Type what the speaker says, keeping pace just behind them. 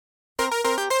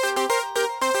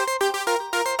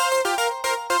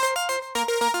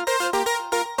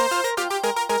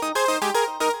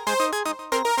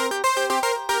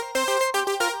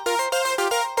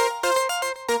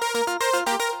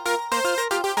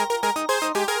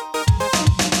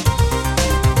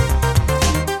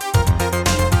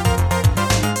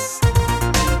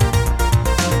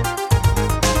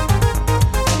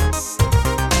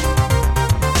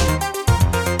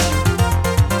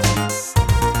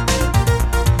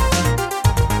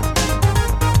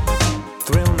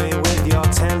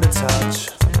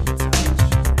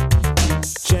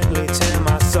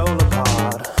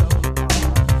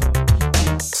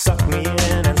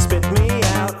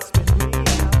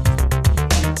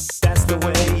the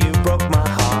way you broke my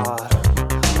heart.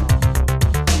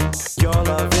 Your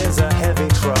love is a heavy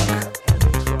truck.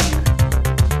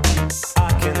 I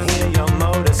can hear your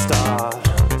motor start.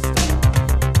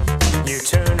 You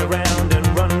turn around and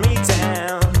run me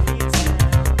down.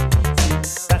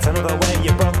 That's another way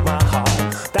you broke my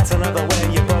heart. That's another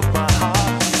way you broke my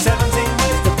heart. 17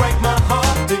 ways to break my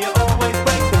heart. Do you always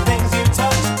break the things you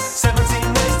touch?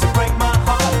 17 ways to break my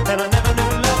heart. And I never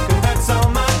knew love could hurt so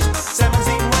much.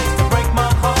 17 ways to break my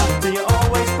heart. Do you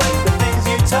always break the things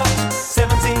you touch?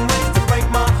 17 ways to break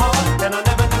my heart. And I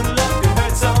never knew love could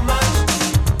hurt so much.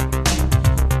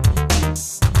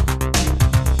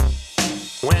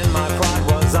 When my pride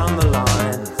was on the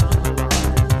line,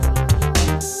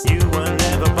 you were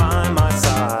never by my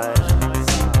side.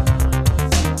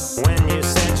 When you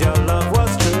said your love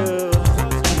was true,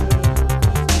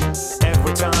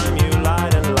 every time you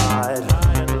lied and lied.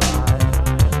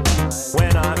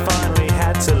 When I finally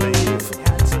had to leave,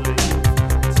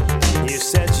 you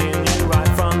said you knew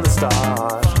right from the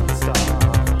start.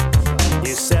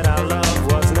 You said our love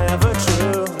was never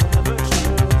true.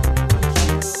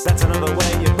 That's another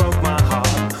way you broke my heart.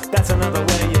 That's another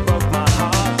way you broke my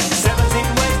heart.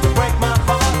 17 ways to break my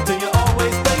heart. Do you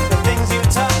always break the things you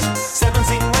touch?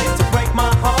 17 ways to break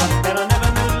my heart. And I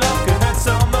never knew love could hurt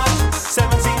so much.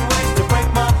 17 ways to break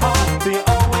my heart. Do you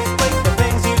always break the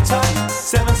things you touch?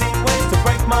 17 ways to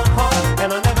break my heart.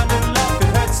 And I never knew love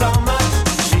could hurt so much.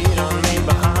 Cheat on me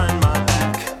behind my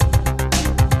back.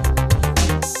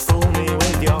 Fool me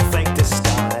with your fake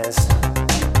disguise.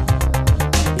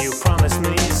 You promised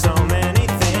me so many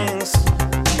things.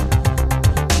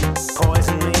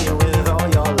 Poison me with all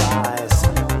your lies.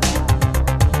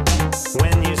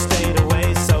 When you stayed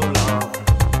away so long,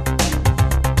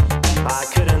 I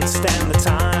couldn't stand the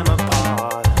time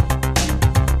apart.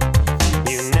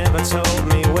 You never told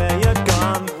me where you'd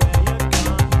gone.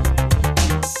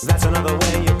 That's another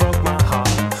way you broke my heart.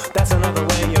 That's another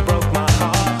way you broke my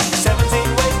heart.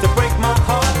 17 ways to break my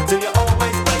heart. Do you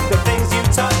always break the things you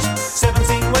touch?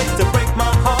 17 ways to break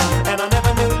my heart. And I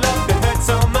never knew love could hurt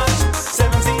so much.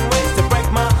 17 ways to break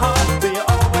my heart. Do you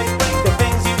always break the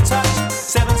things you touch?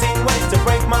 17 ways to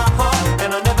break my heart.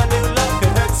 And I never knew love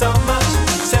could hurt so much.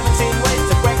 17 ways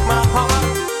to break my heart.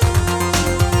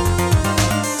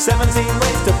 17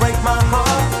 ways to break my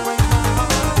heart.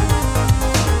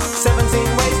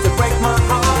 17 ways to break my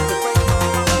heart.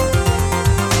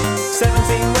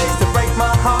 17 ways to break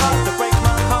my heart. To break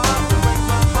my heart.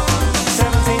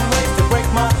 17 ways to break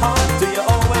my heart. Do you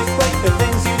always break the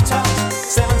things you touch?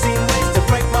 17 ways to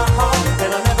break my heart.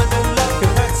 And I never knew love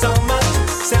could hurt so much.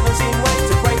 17 ways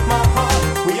to break my heart.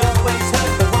 We always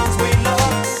hurt the ones we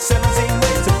love. 17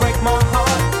 ways to break my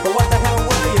heart. But what the hell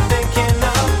were you thinking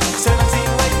of?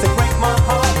 17 ways to break my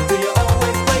heart. Do you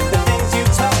always break the things you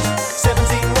touch?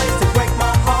 17 ways to break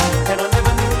my heart. And I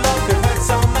never knew love could hurt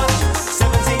so much.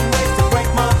 17 ways to break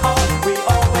my heart. We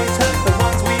always hurt the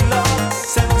ones we love.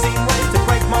 17 ways to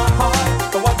break my heart.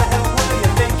 But what the hell were you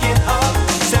thinking of?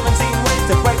 17 ways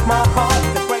to break my heart.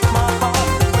 To break my heart.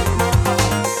 To break my heart.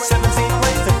 17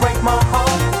 ways to break my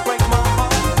heart. To break my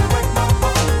heart. To break my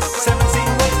heart.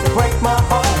 17 ways to break my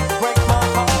heart. To break my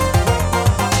heart.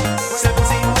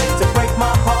 17 ways to break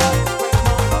my heart.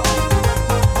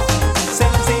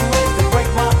 17 ways to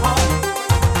break my heart.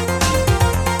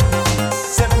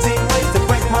 17 ways to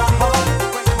break my heart.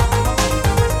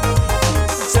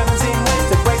 17 ways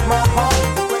to break my heart.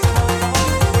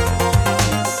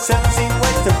 17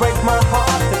 ways to break my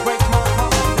heart. To break my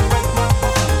heart.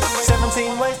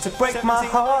 17 ways to break my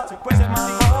heart. To break my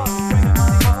heart.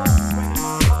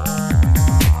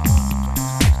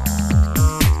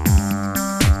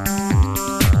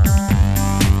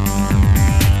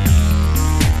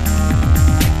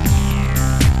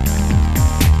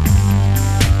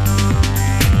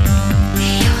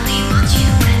 They only want you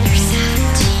when you're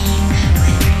 17.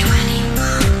 When you're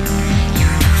 21,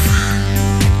 you're no fun.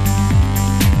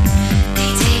 They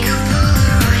take a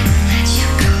Polaroid and let you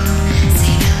go.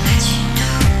 Say they'll let you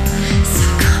know. So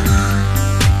come on.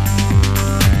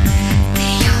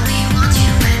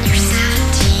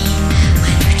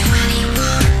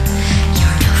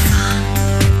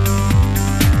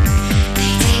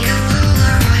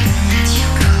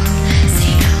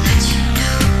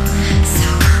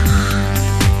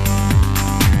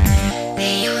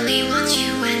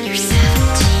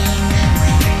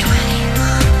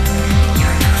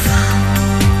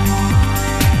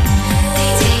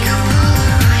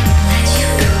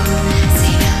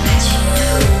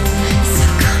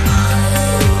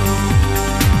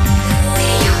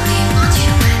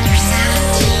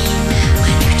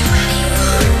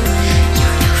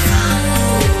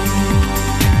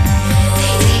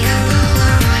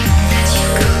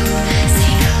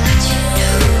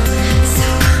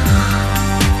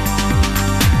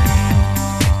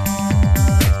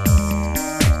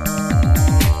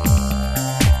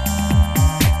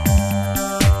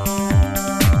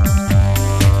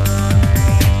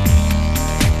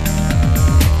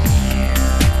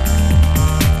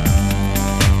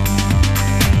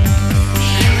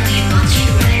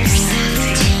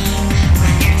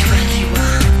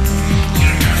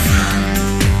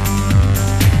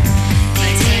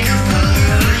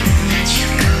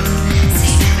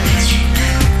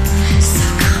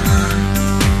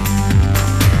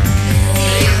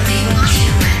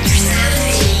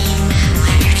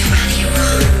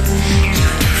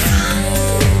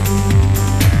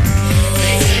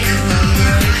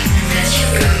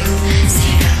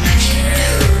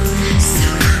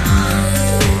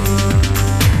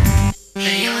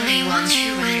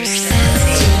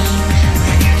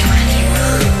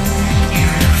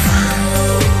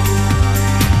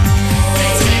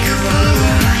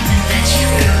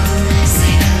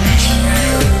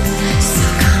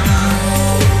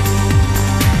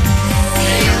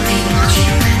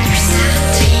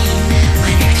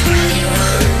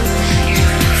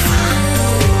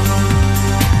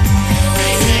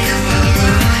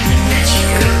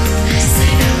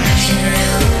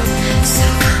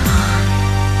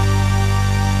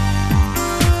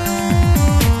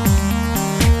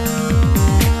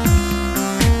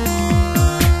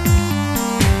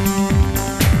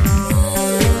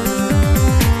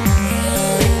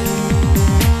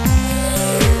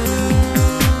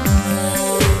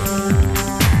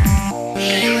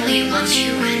 only want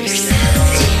you when you're 17.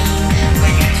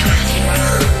 When you're 21,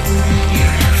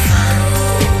 you're no fun.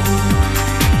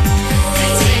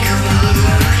 They take a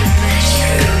Polaroid and let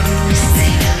you go.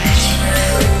 Say they'll let you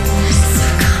know, so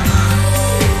come on.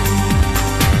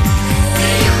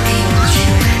 They only want you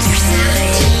when you're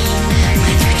 17.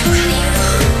 When you're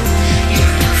 21,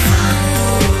 you're no fun.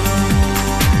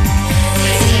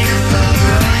 They take a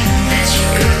Polaroid and let you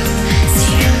go.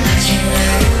 See they'll let you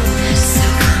know, so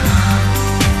come on.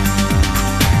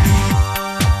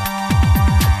 They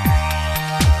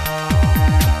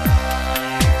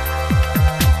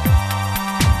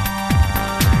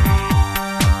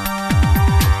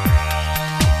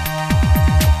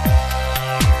take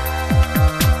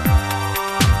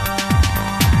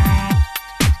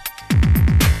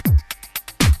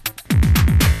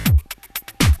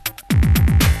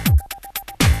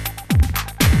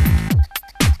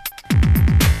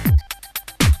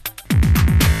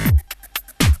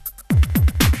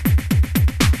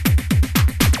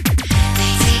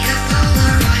a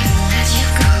Polaroid and let you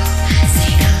go.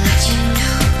 Say they'll let you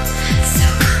know, so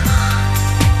come on.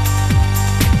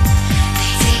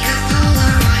 They take a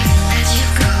Polaroid and let you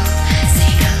go.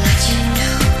 Say they'll let you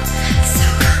know, so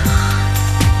come on.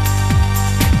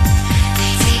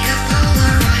 They take a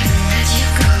Polaroid and let you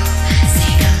go.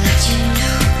 Say they'll let you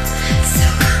know, so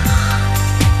come on.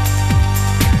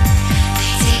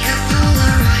 They take a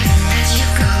Polaroid and let you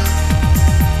go.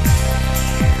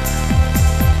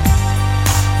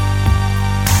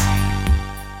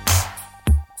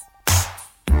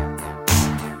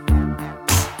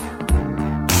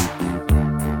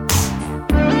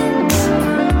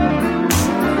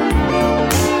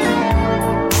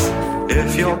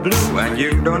 If you're blue and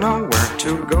you don't know where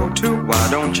to go to, why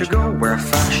don't you go where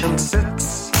fashion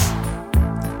sits?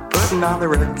 Putting on the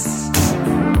Ritz.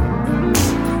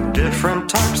 Different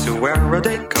types who wear a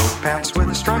day coat, pants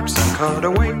with stripes and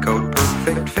cutaway coat,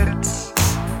 perfect fits.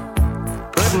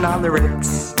 Putting on the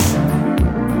Ritz.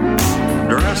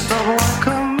 Dressed up like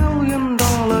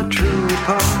 $1,000,000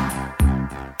 trooper,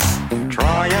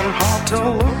 trying hard to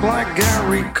look like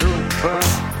Gary Cooper.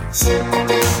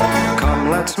 Come,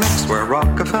 let's mix where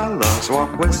Rockefellers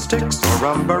walk with sticks or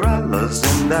umbrellas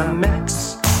in their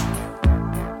midst.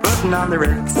 Putting on the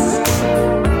Ritz.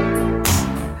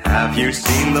 Have you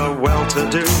seen the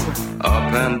well-to-do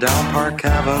up and down Park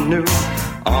Avenue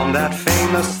on that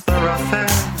famous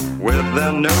thoroughfare with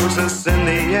their noses in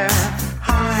the air?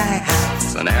 High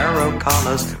hats and arrow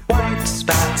collars, white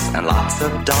spats and lots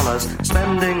of dollars,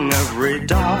 spending every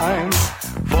dime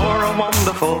for a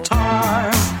wonderful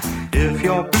time. If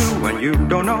you're blue and you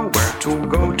don't know where to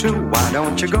go to, why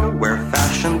don't you go where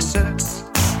fashion sits?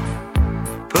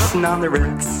 Putting on the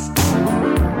Ritz.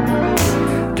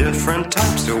 Different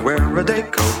types who wear a day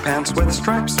coat, pants with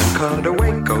stripes and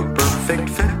cutaway coat, perfect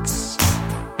fits.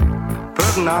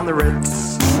 Putting on the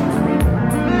Ritz.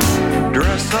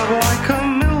 Dressed up like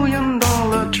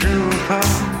 $1,000,000 trooper,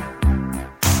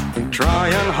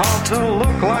 trying hard to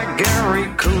look like Gary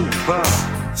Cooper.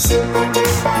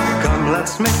 Come,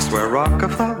 let's mix where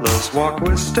Rockefellers walk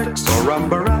with sticks or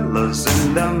umbrellas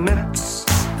in their midst.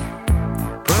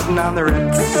 Putting on the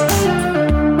Ritz.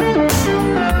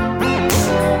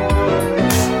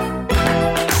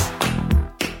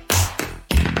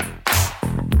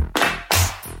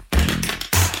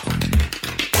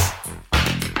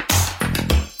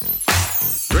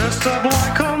 Dressed up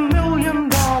like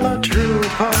 $1,000,000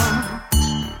 trooper,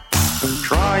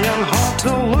 trying hard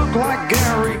to look like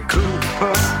Gary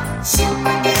Cooper.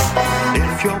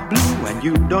 If you're blue and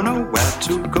you don't know where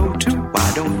to go to, why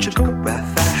don't you go where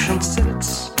fashion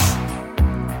sits?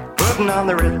 Putting on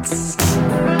the Ritz.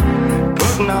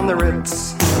 Putting on the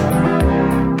Ritz.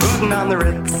 Putting on the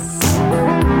Ritz.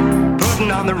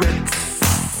 Putting on the Ritz.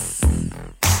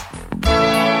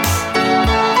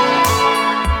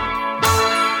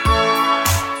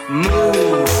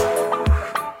 Move.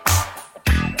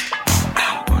 I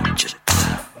want you to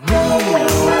move.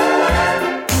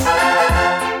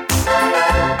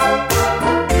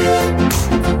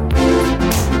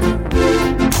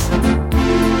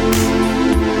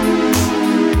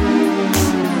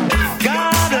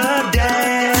 Gotta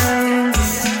dance.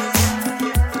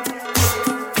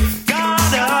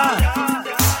 Gotta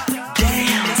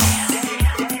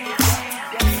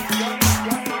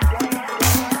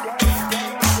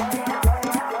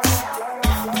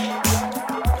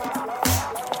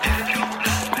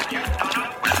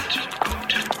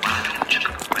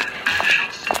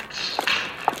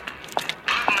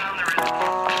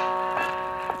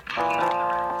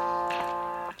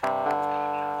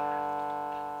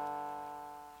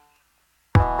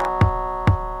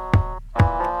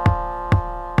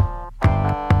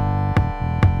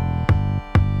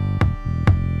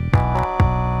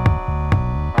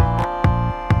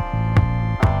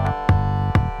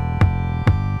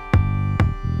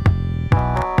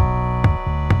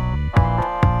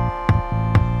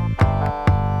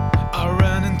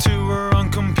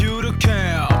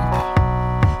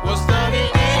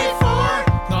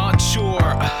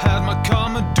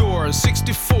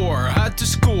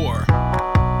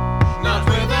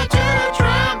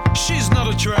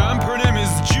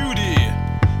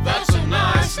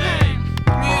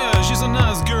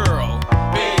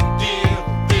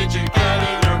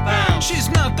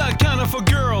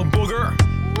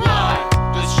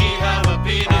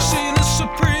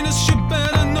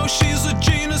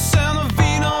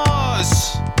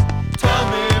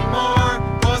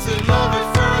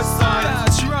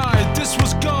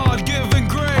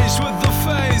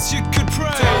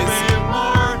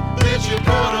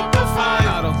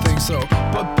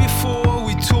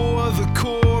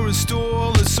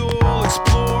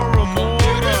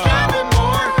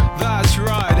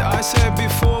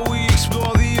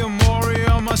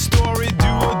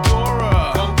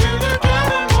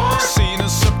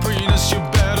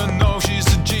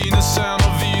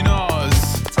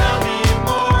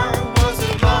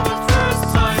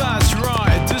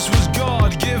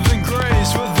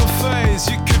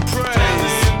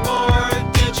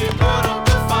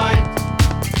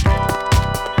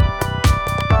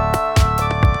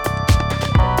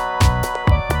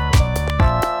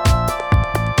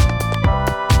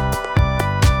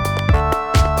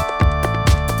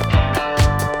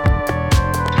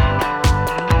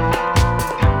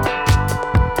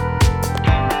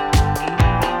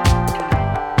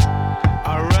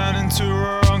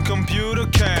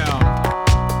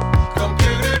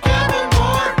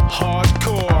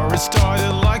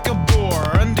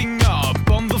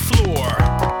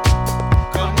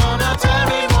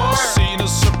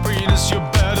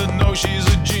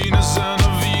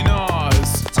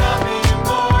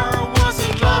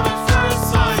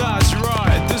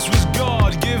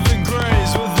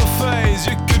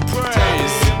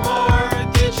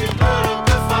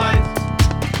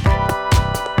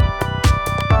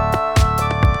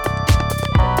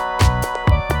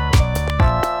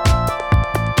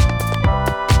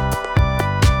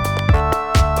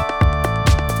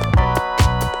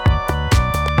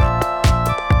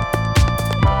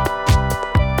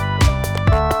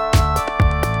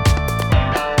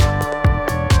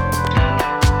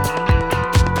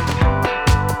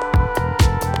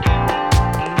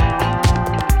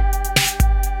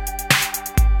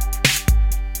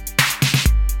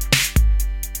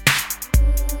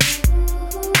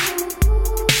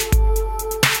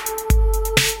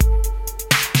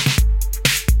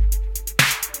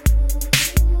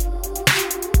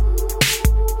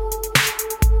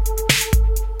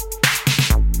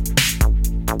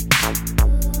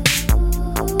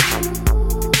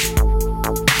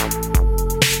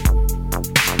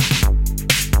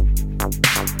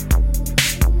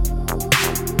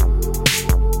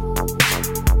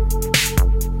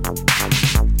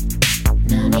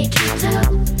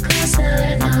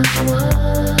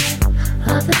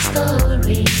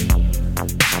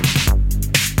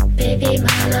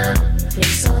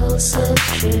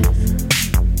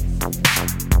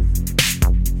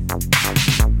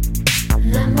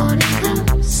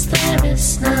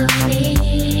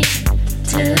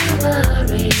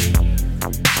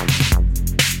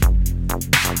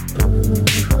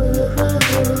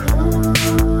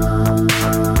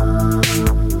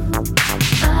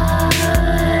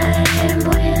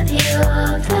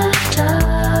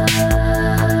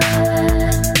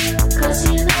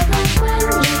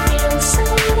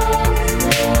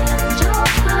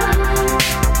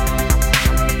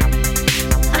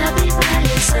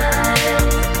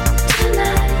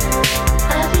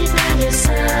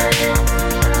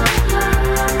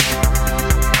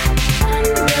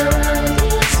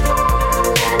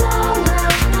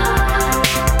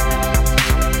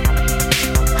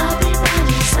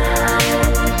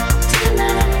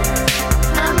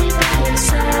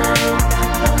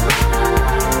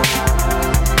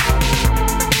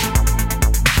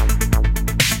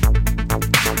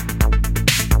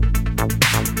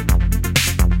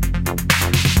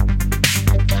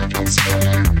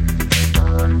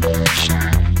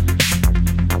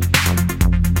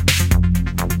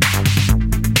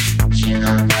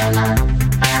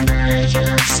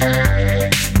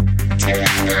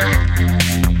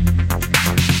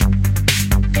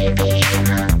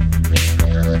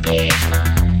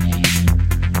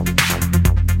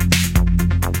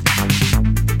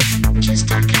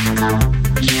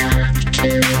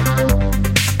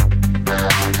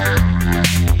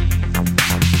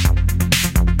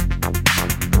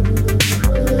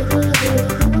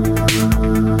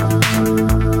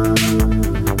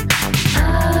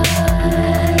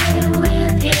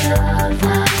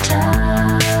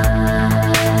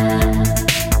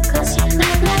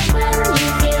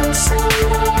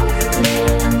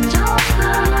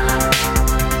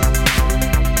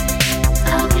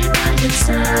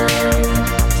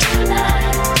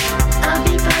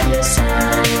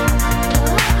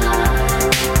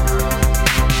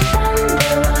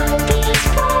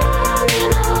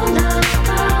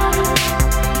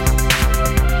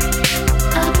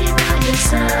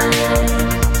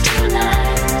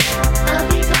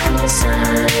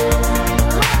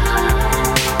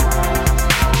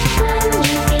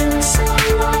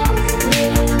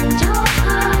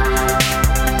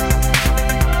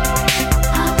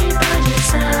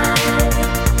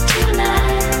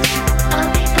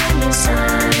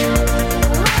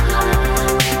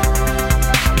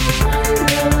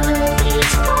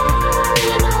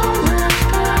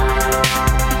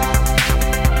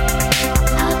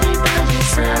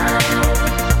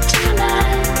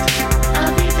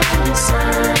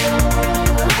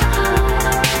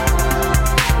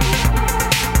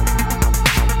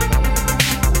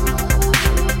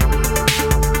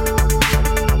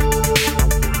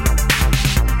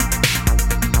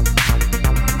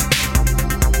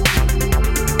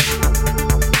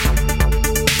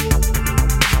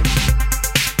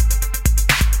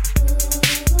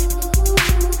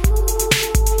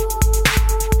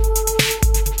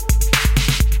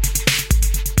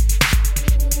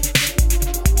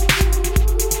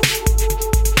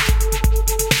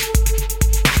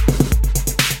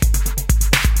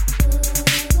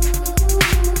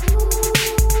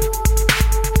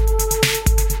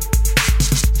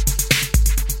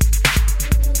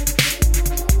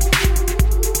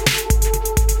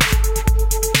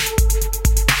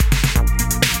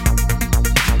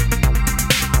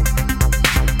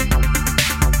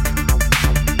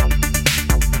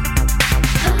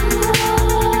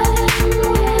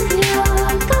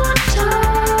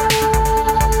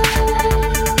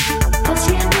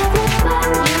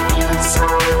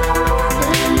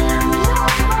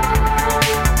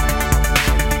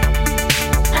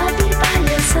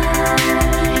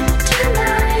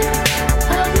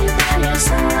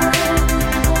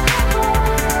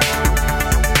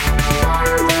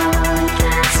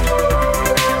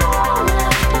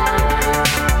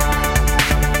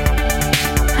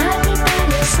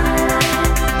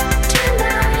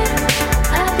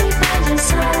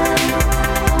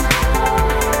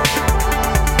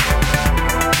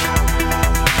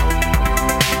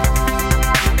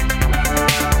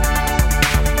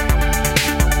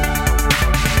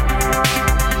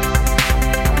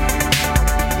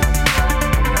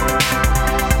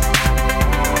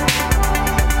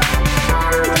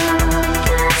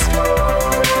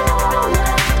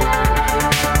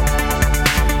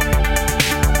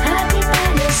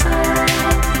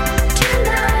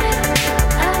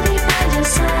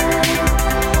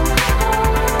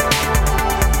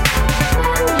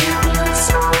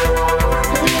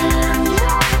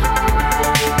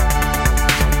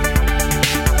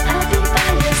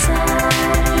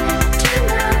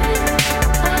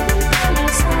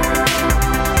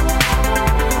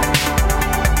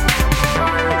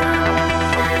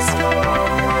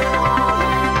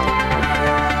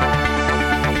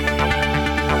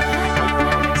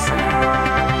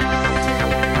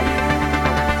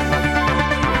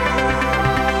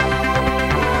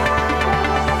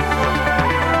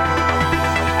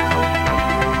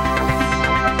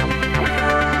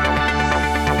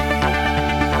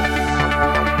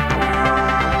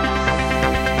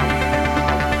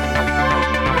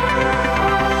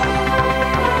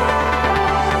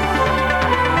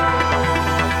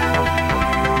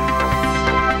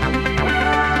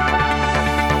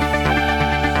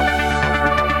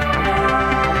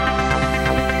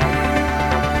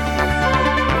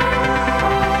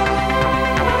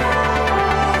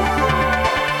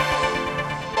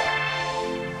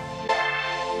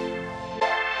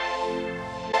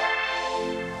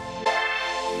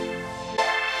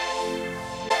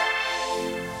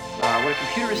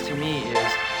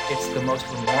It's the most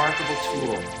remarkable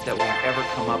tool that we've ever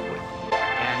come up with.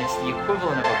 And it's the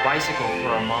equivalent of a bicycle for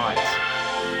our minds.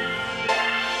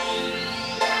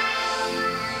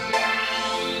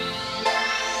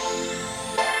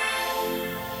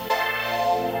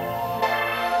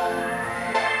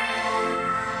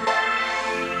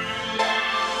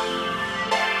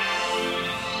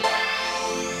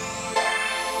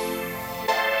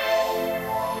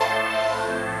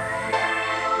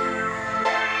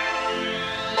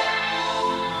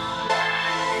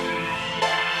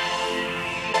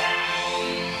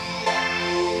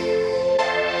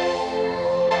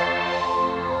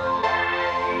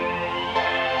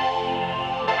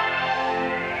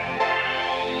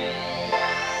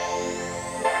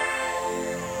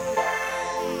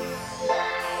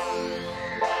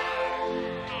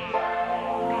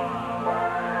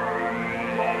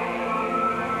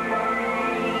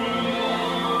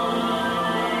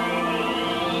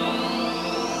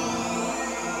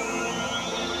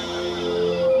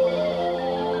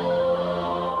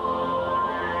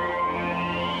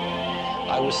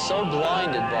 was so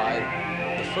blinded by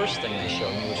the first thing they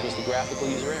showed me, which was the graphical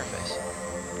user interface.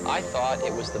 I thought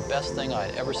it was the best thing I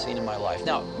had ever seen in my life.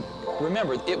 Now,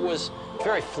 remember, it was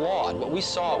very flawed. What we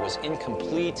saw was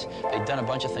incomplete. They'd done a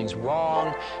bunch of things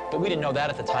wrong, but we didn't know that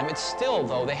at the time. It's still,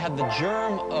 though, they had the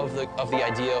germ of the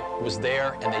idea was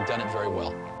there, and they'd done it very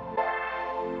well.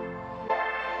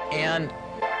 And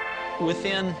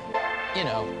within,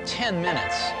 10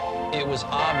 minutes, it was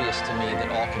obvious to me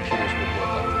that all computers would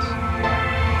work like this.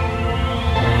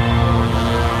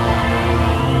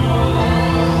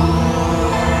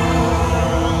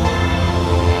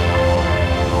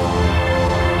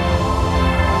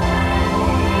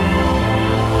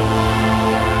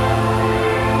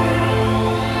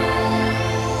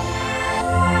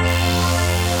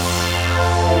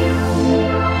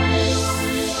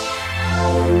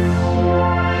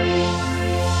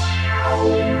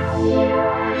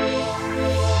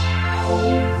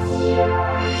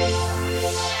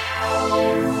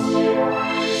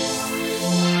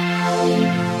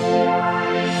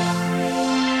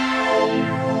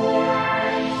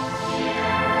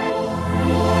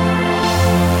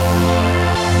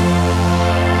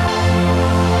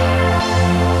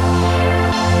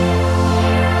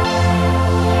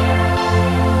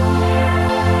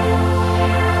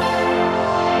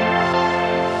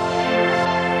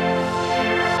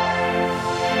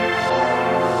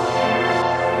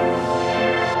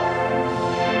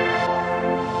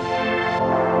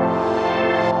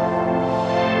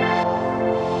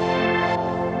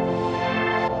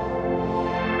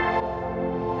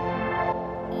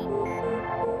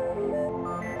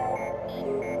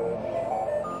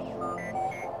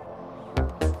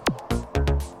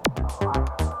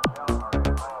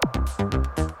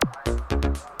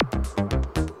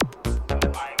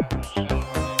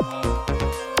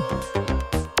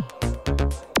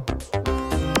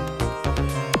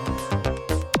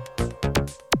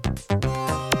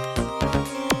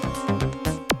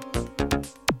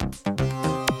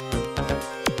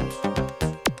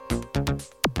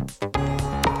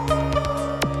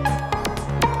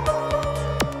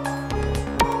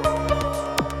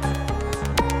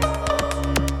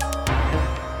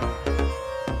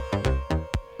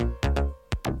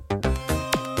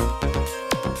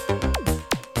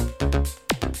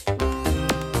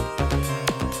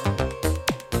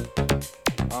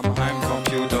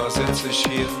 sitze ich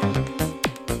hier und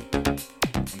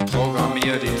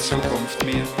programmiere die Zukunft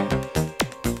mir.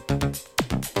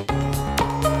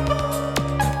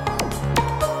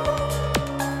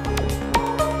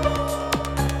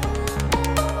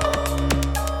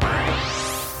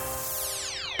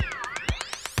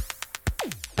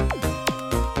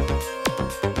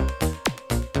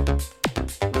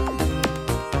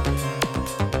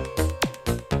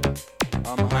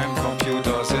 Am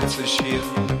Heimcomputer sitze ich hier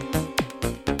und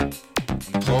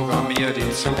programmiere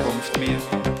die Zukunft mir.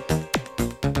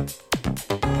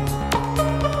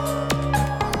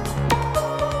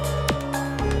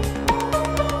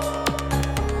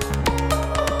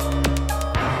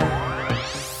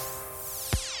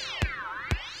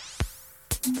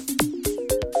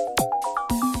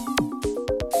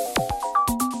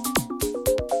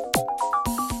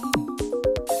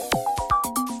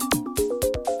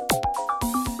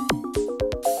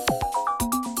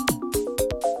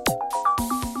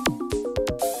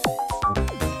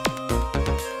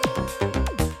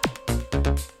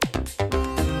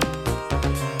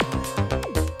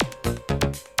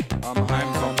 Am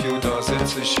Heimcomputer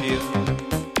sitze ich hier und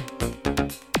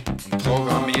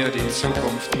programmiere die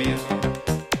Zukunft mir.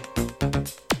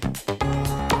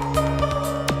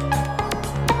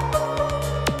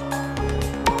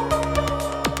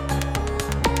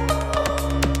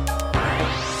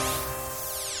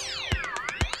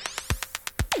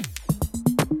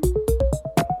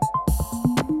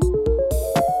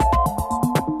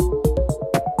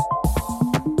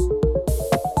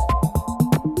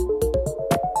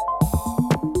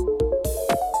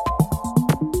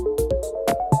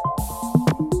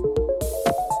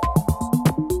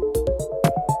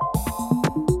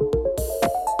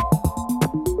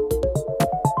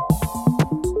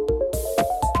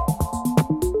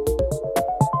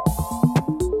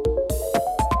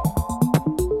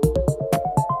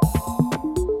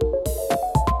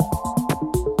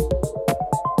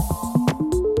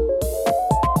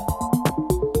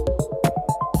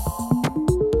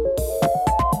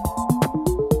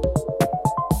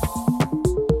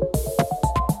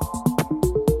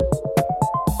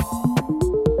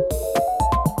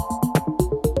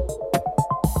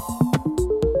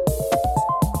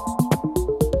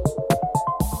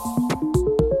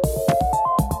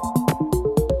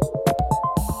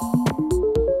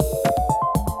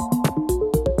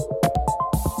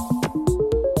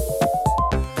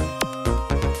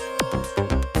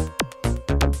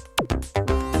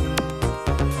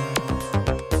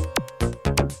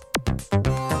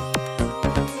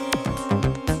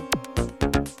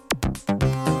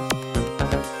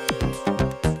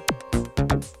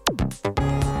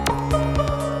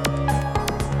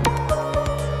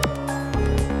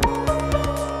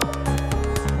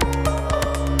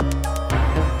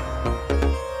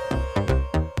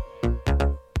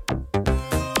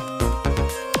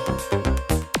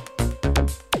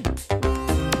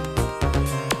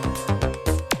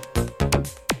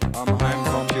 Am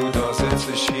Heimcomputer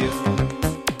sitze ich hier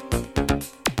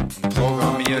und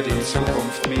programmiere die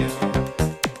Zukunft mir.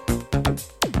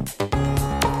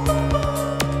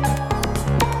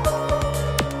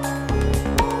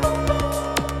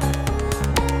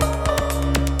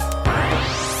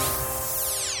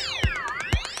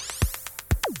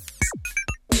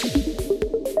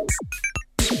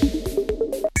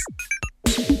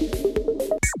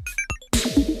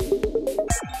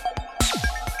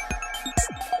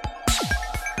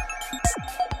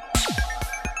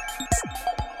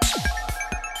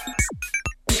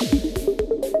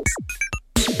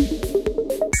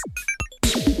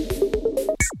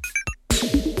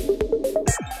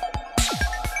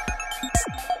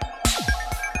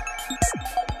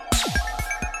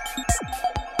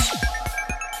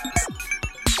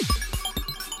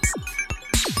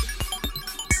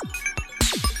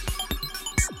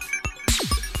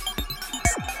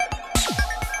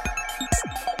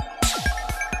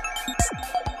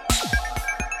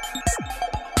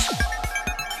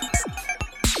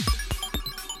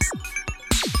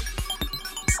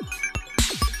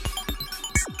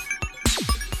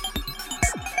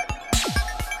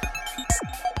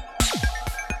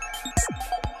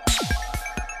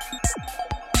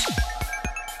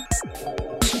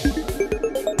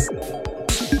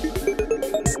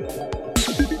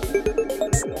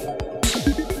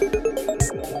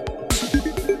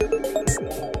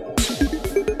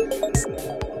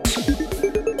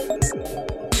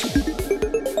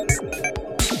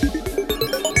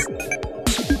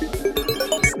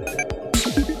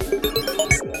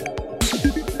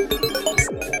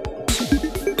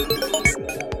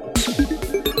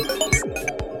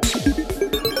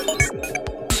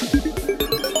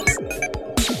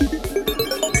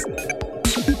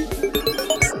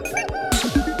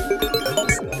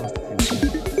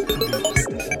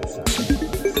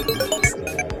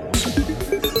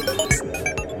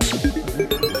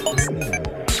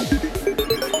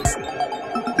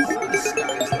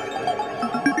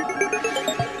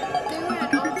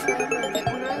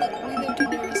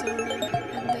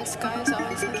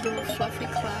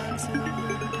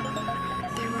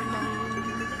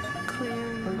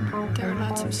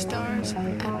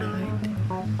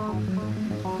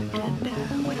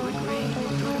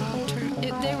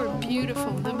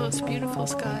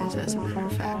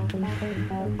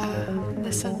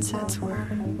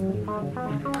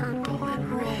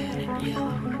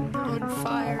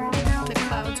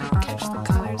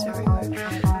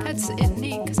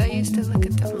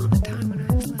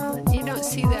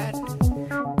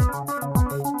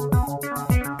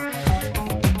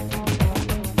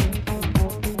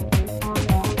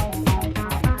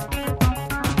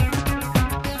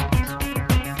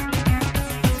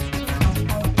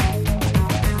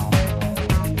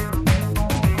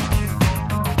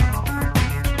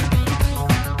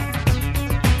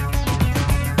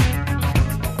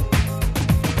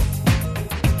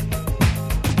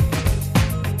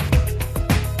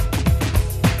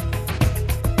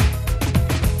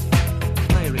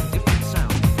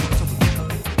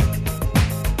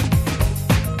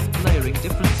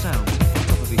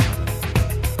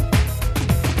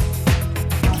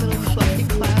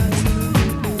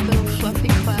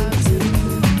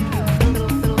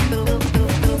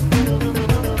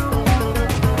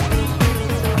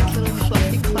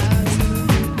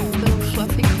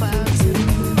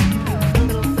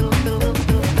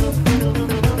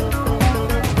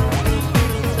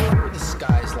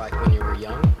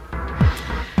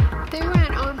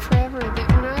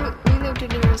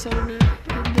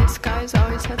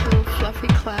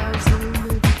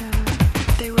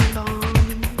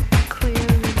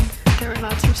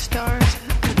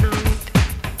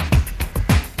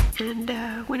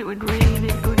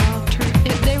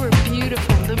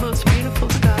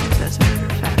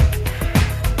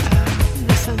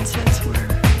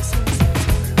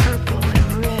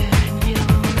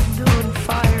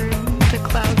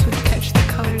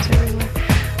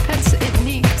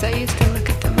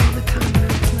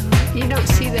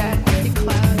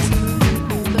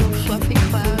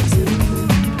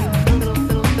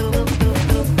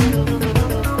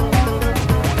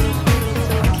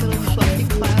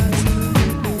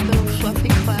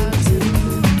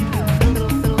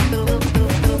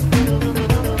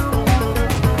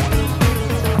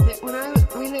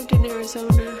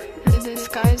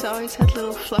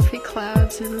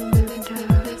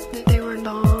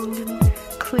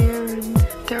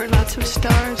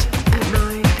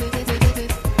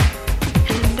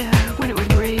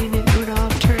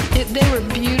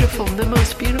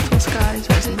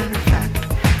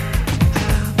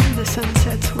 The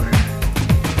sunsets were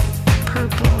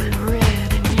purple and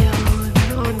red and yellow.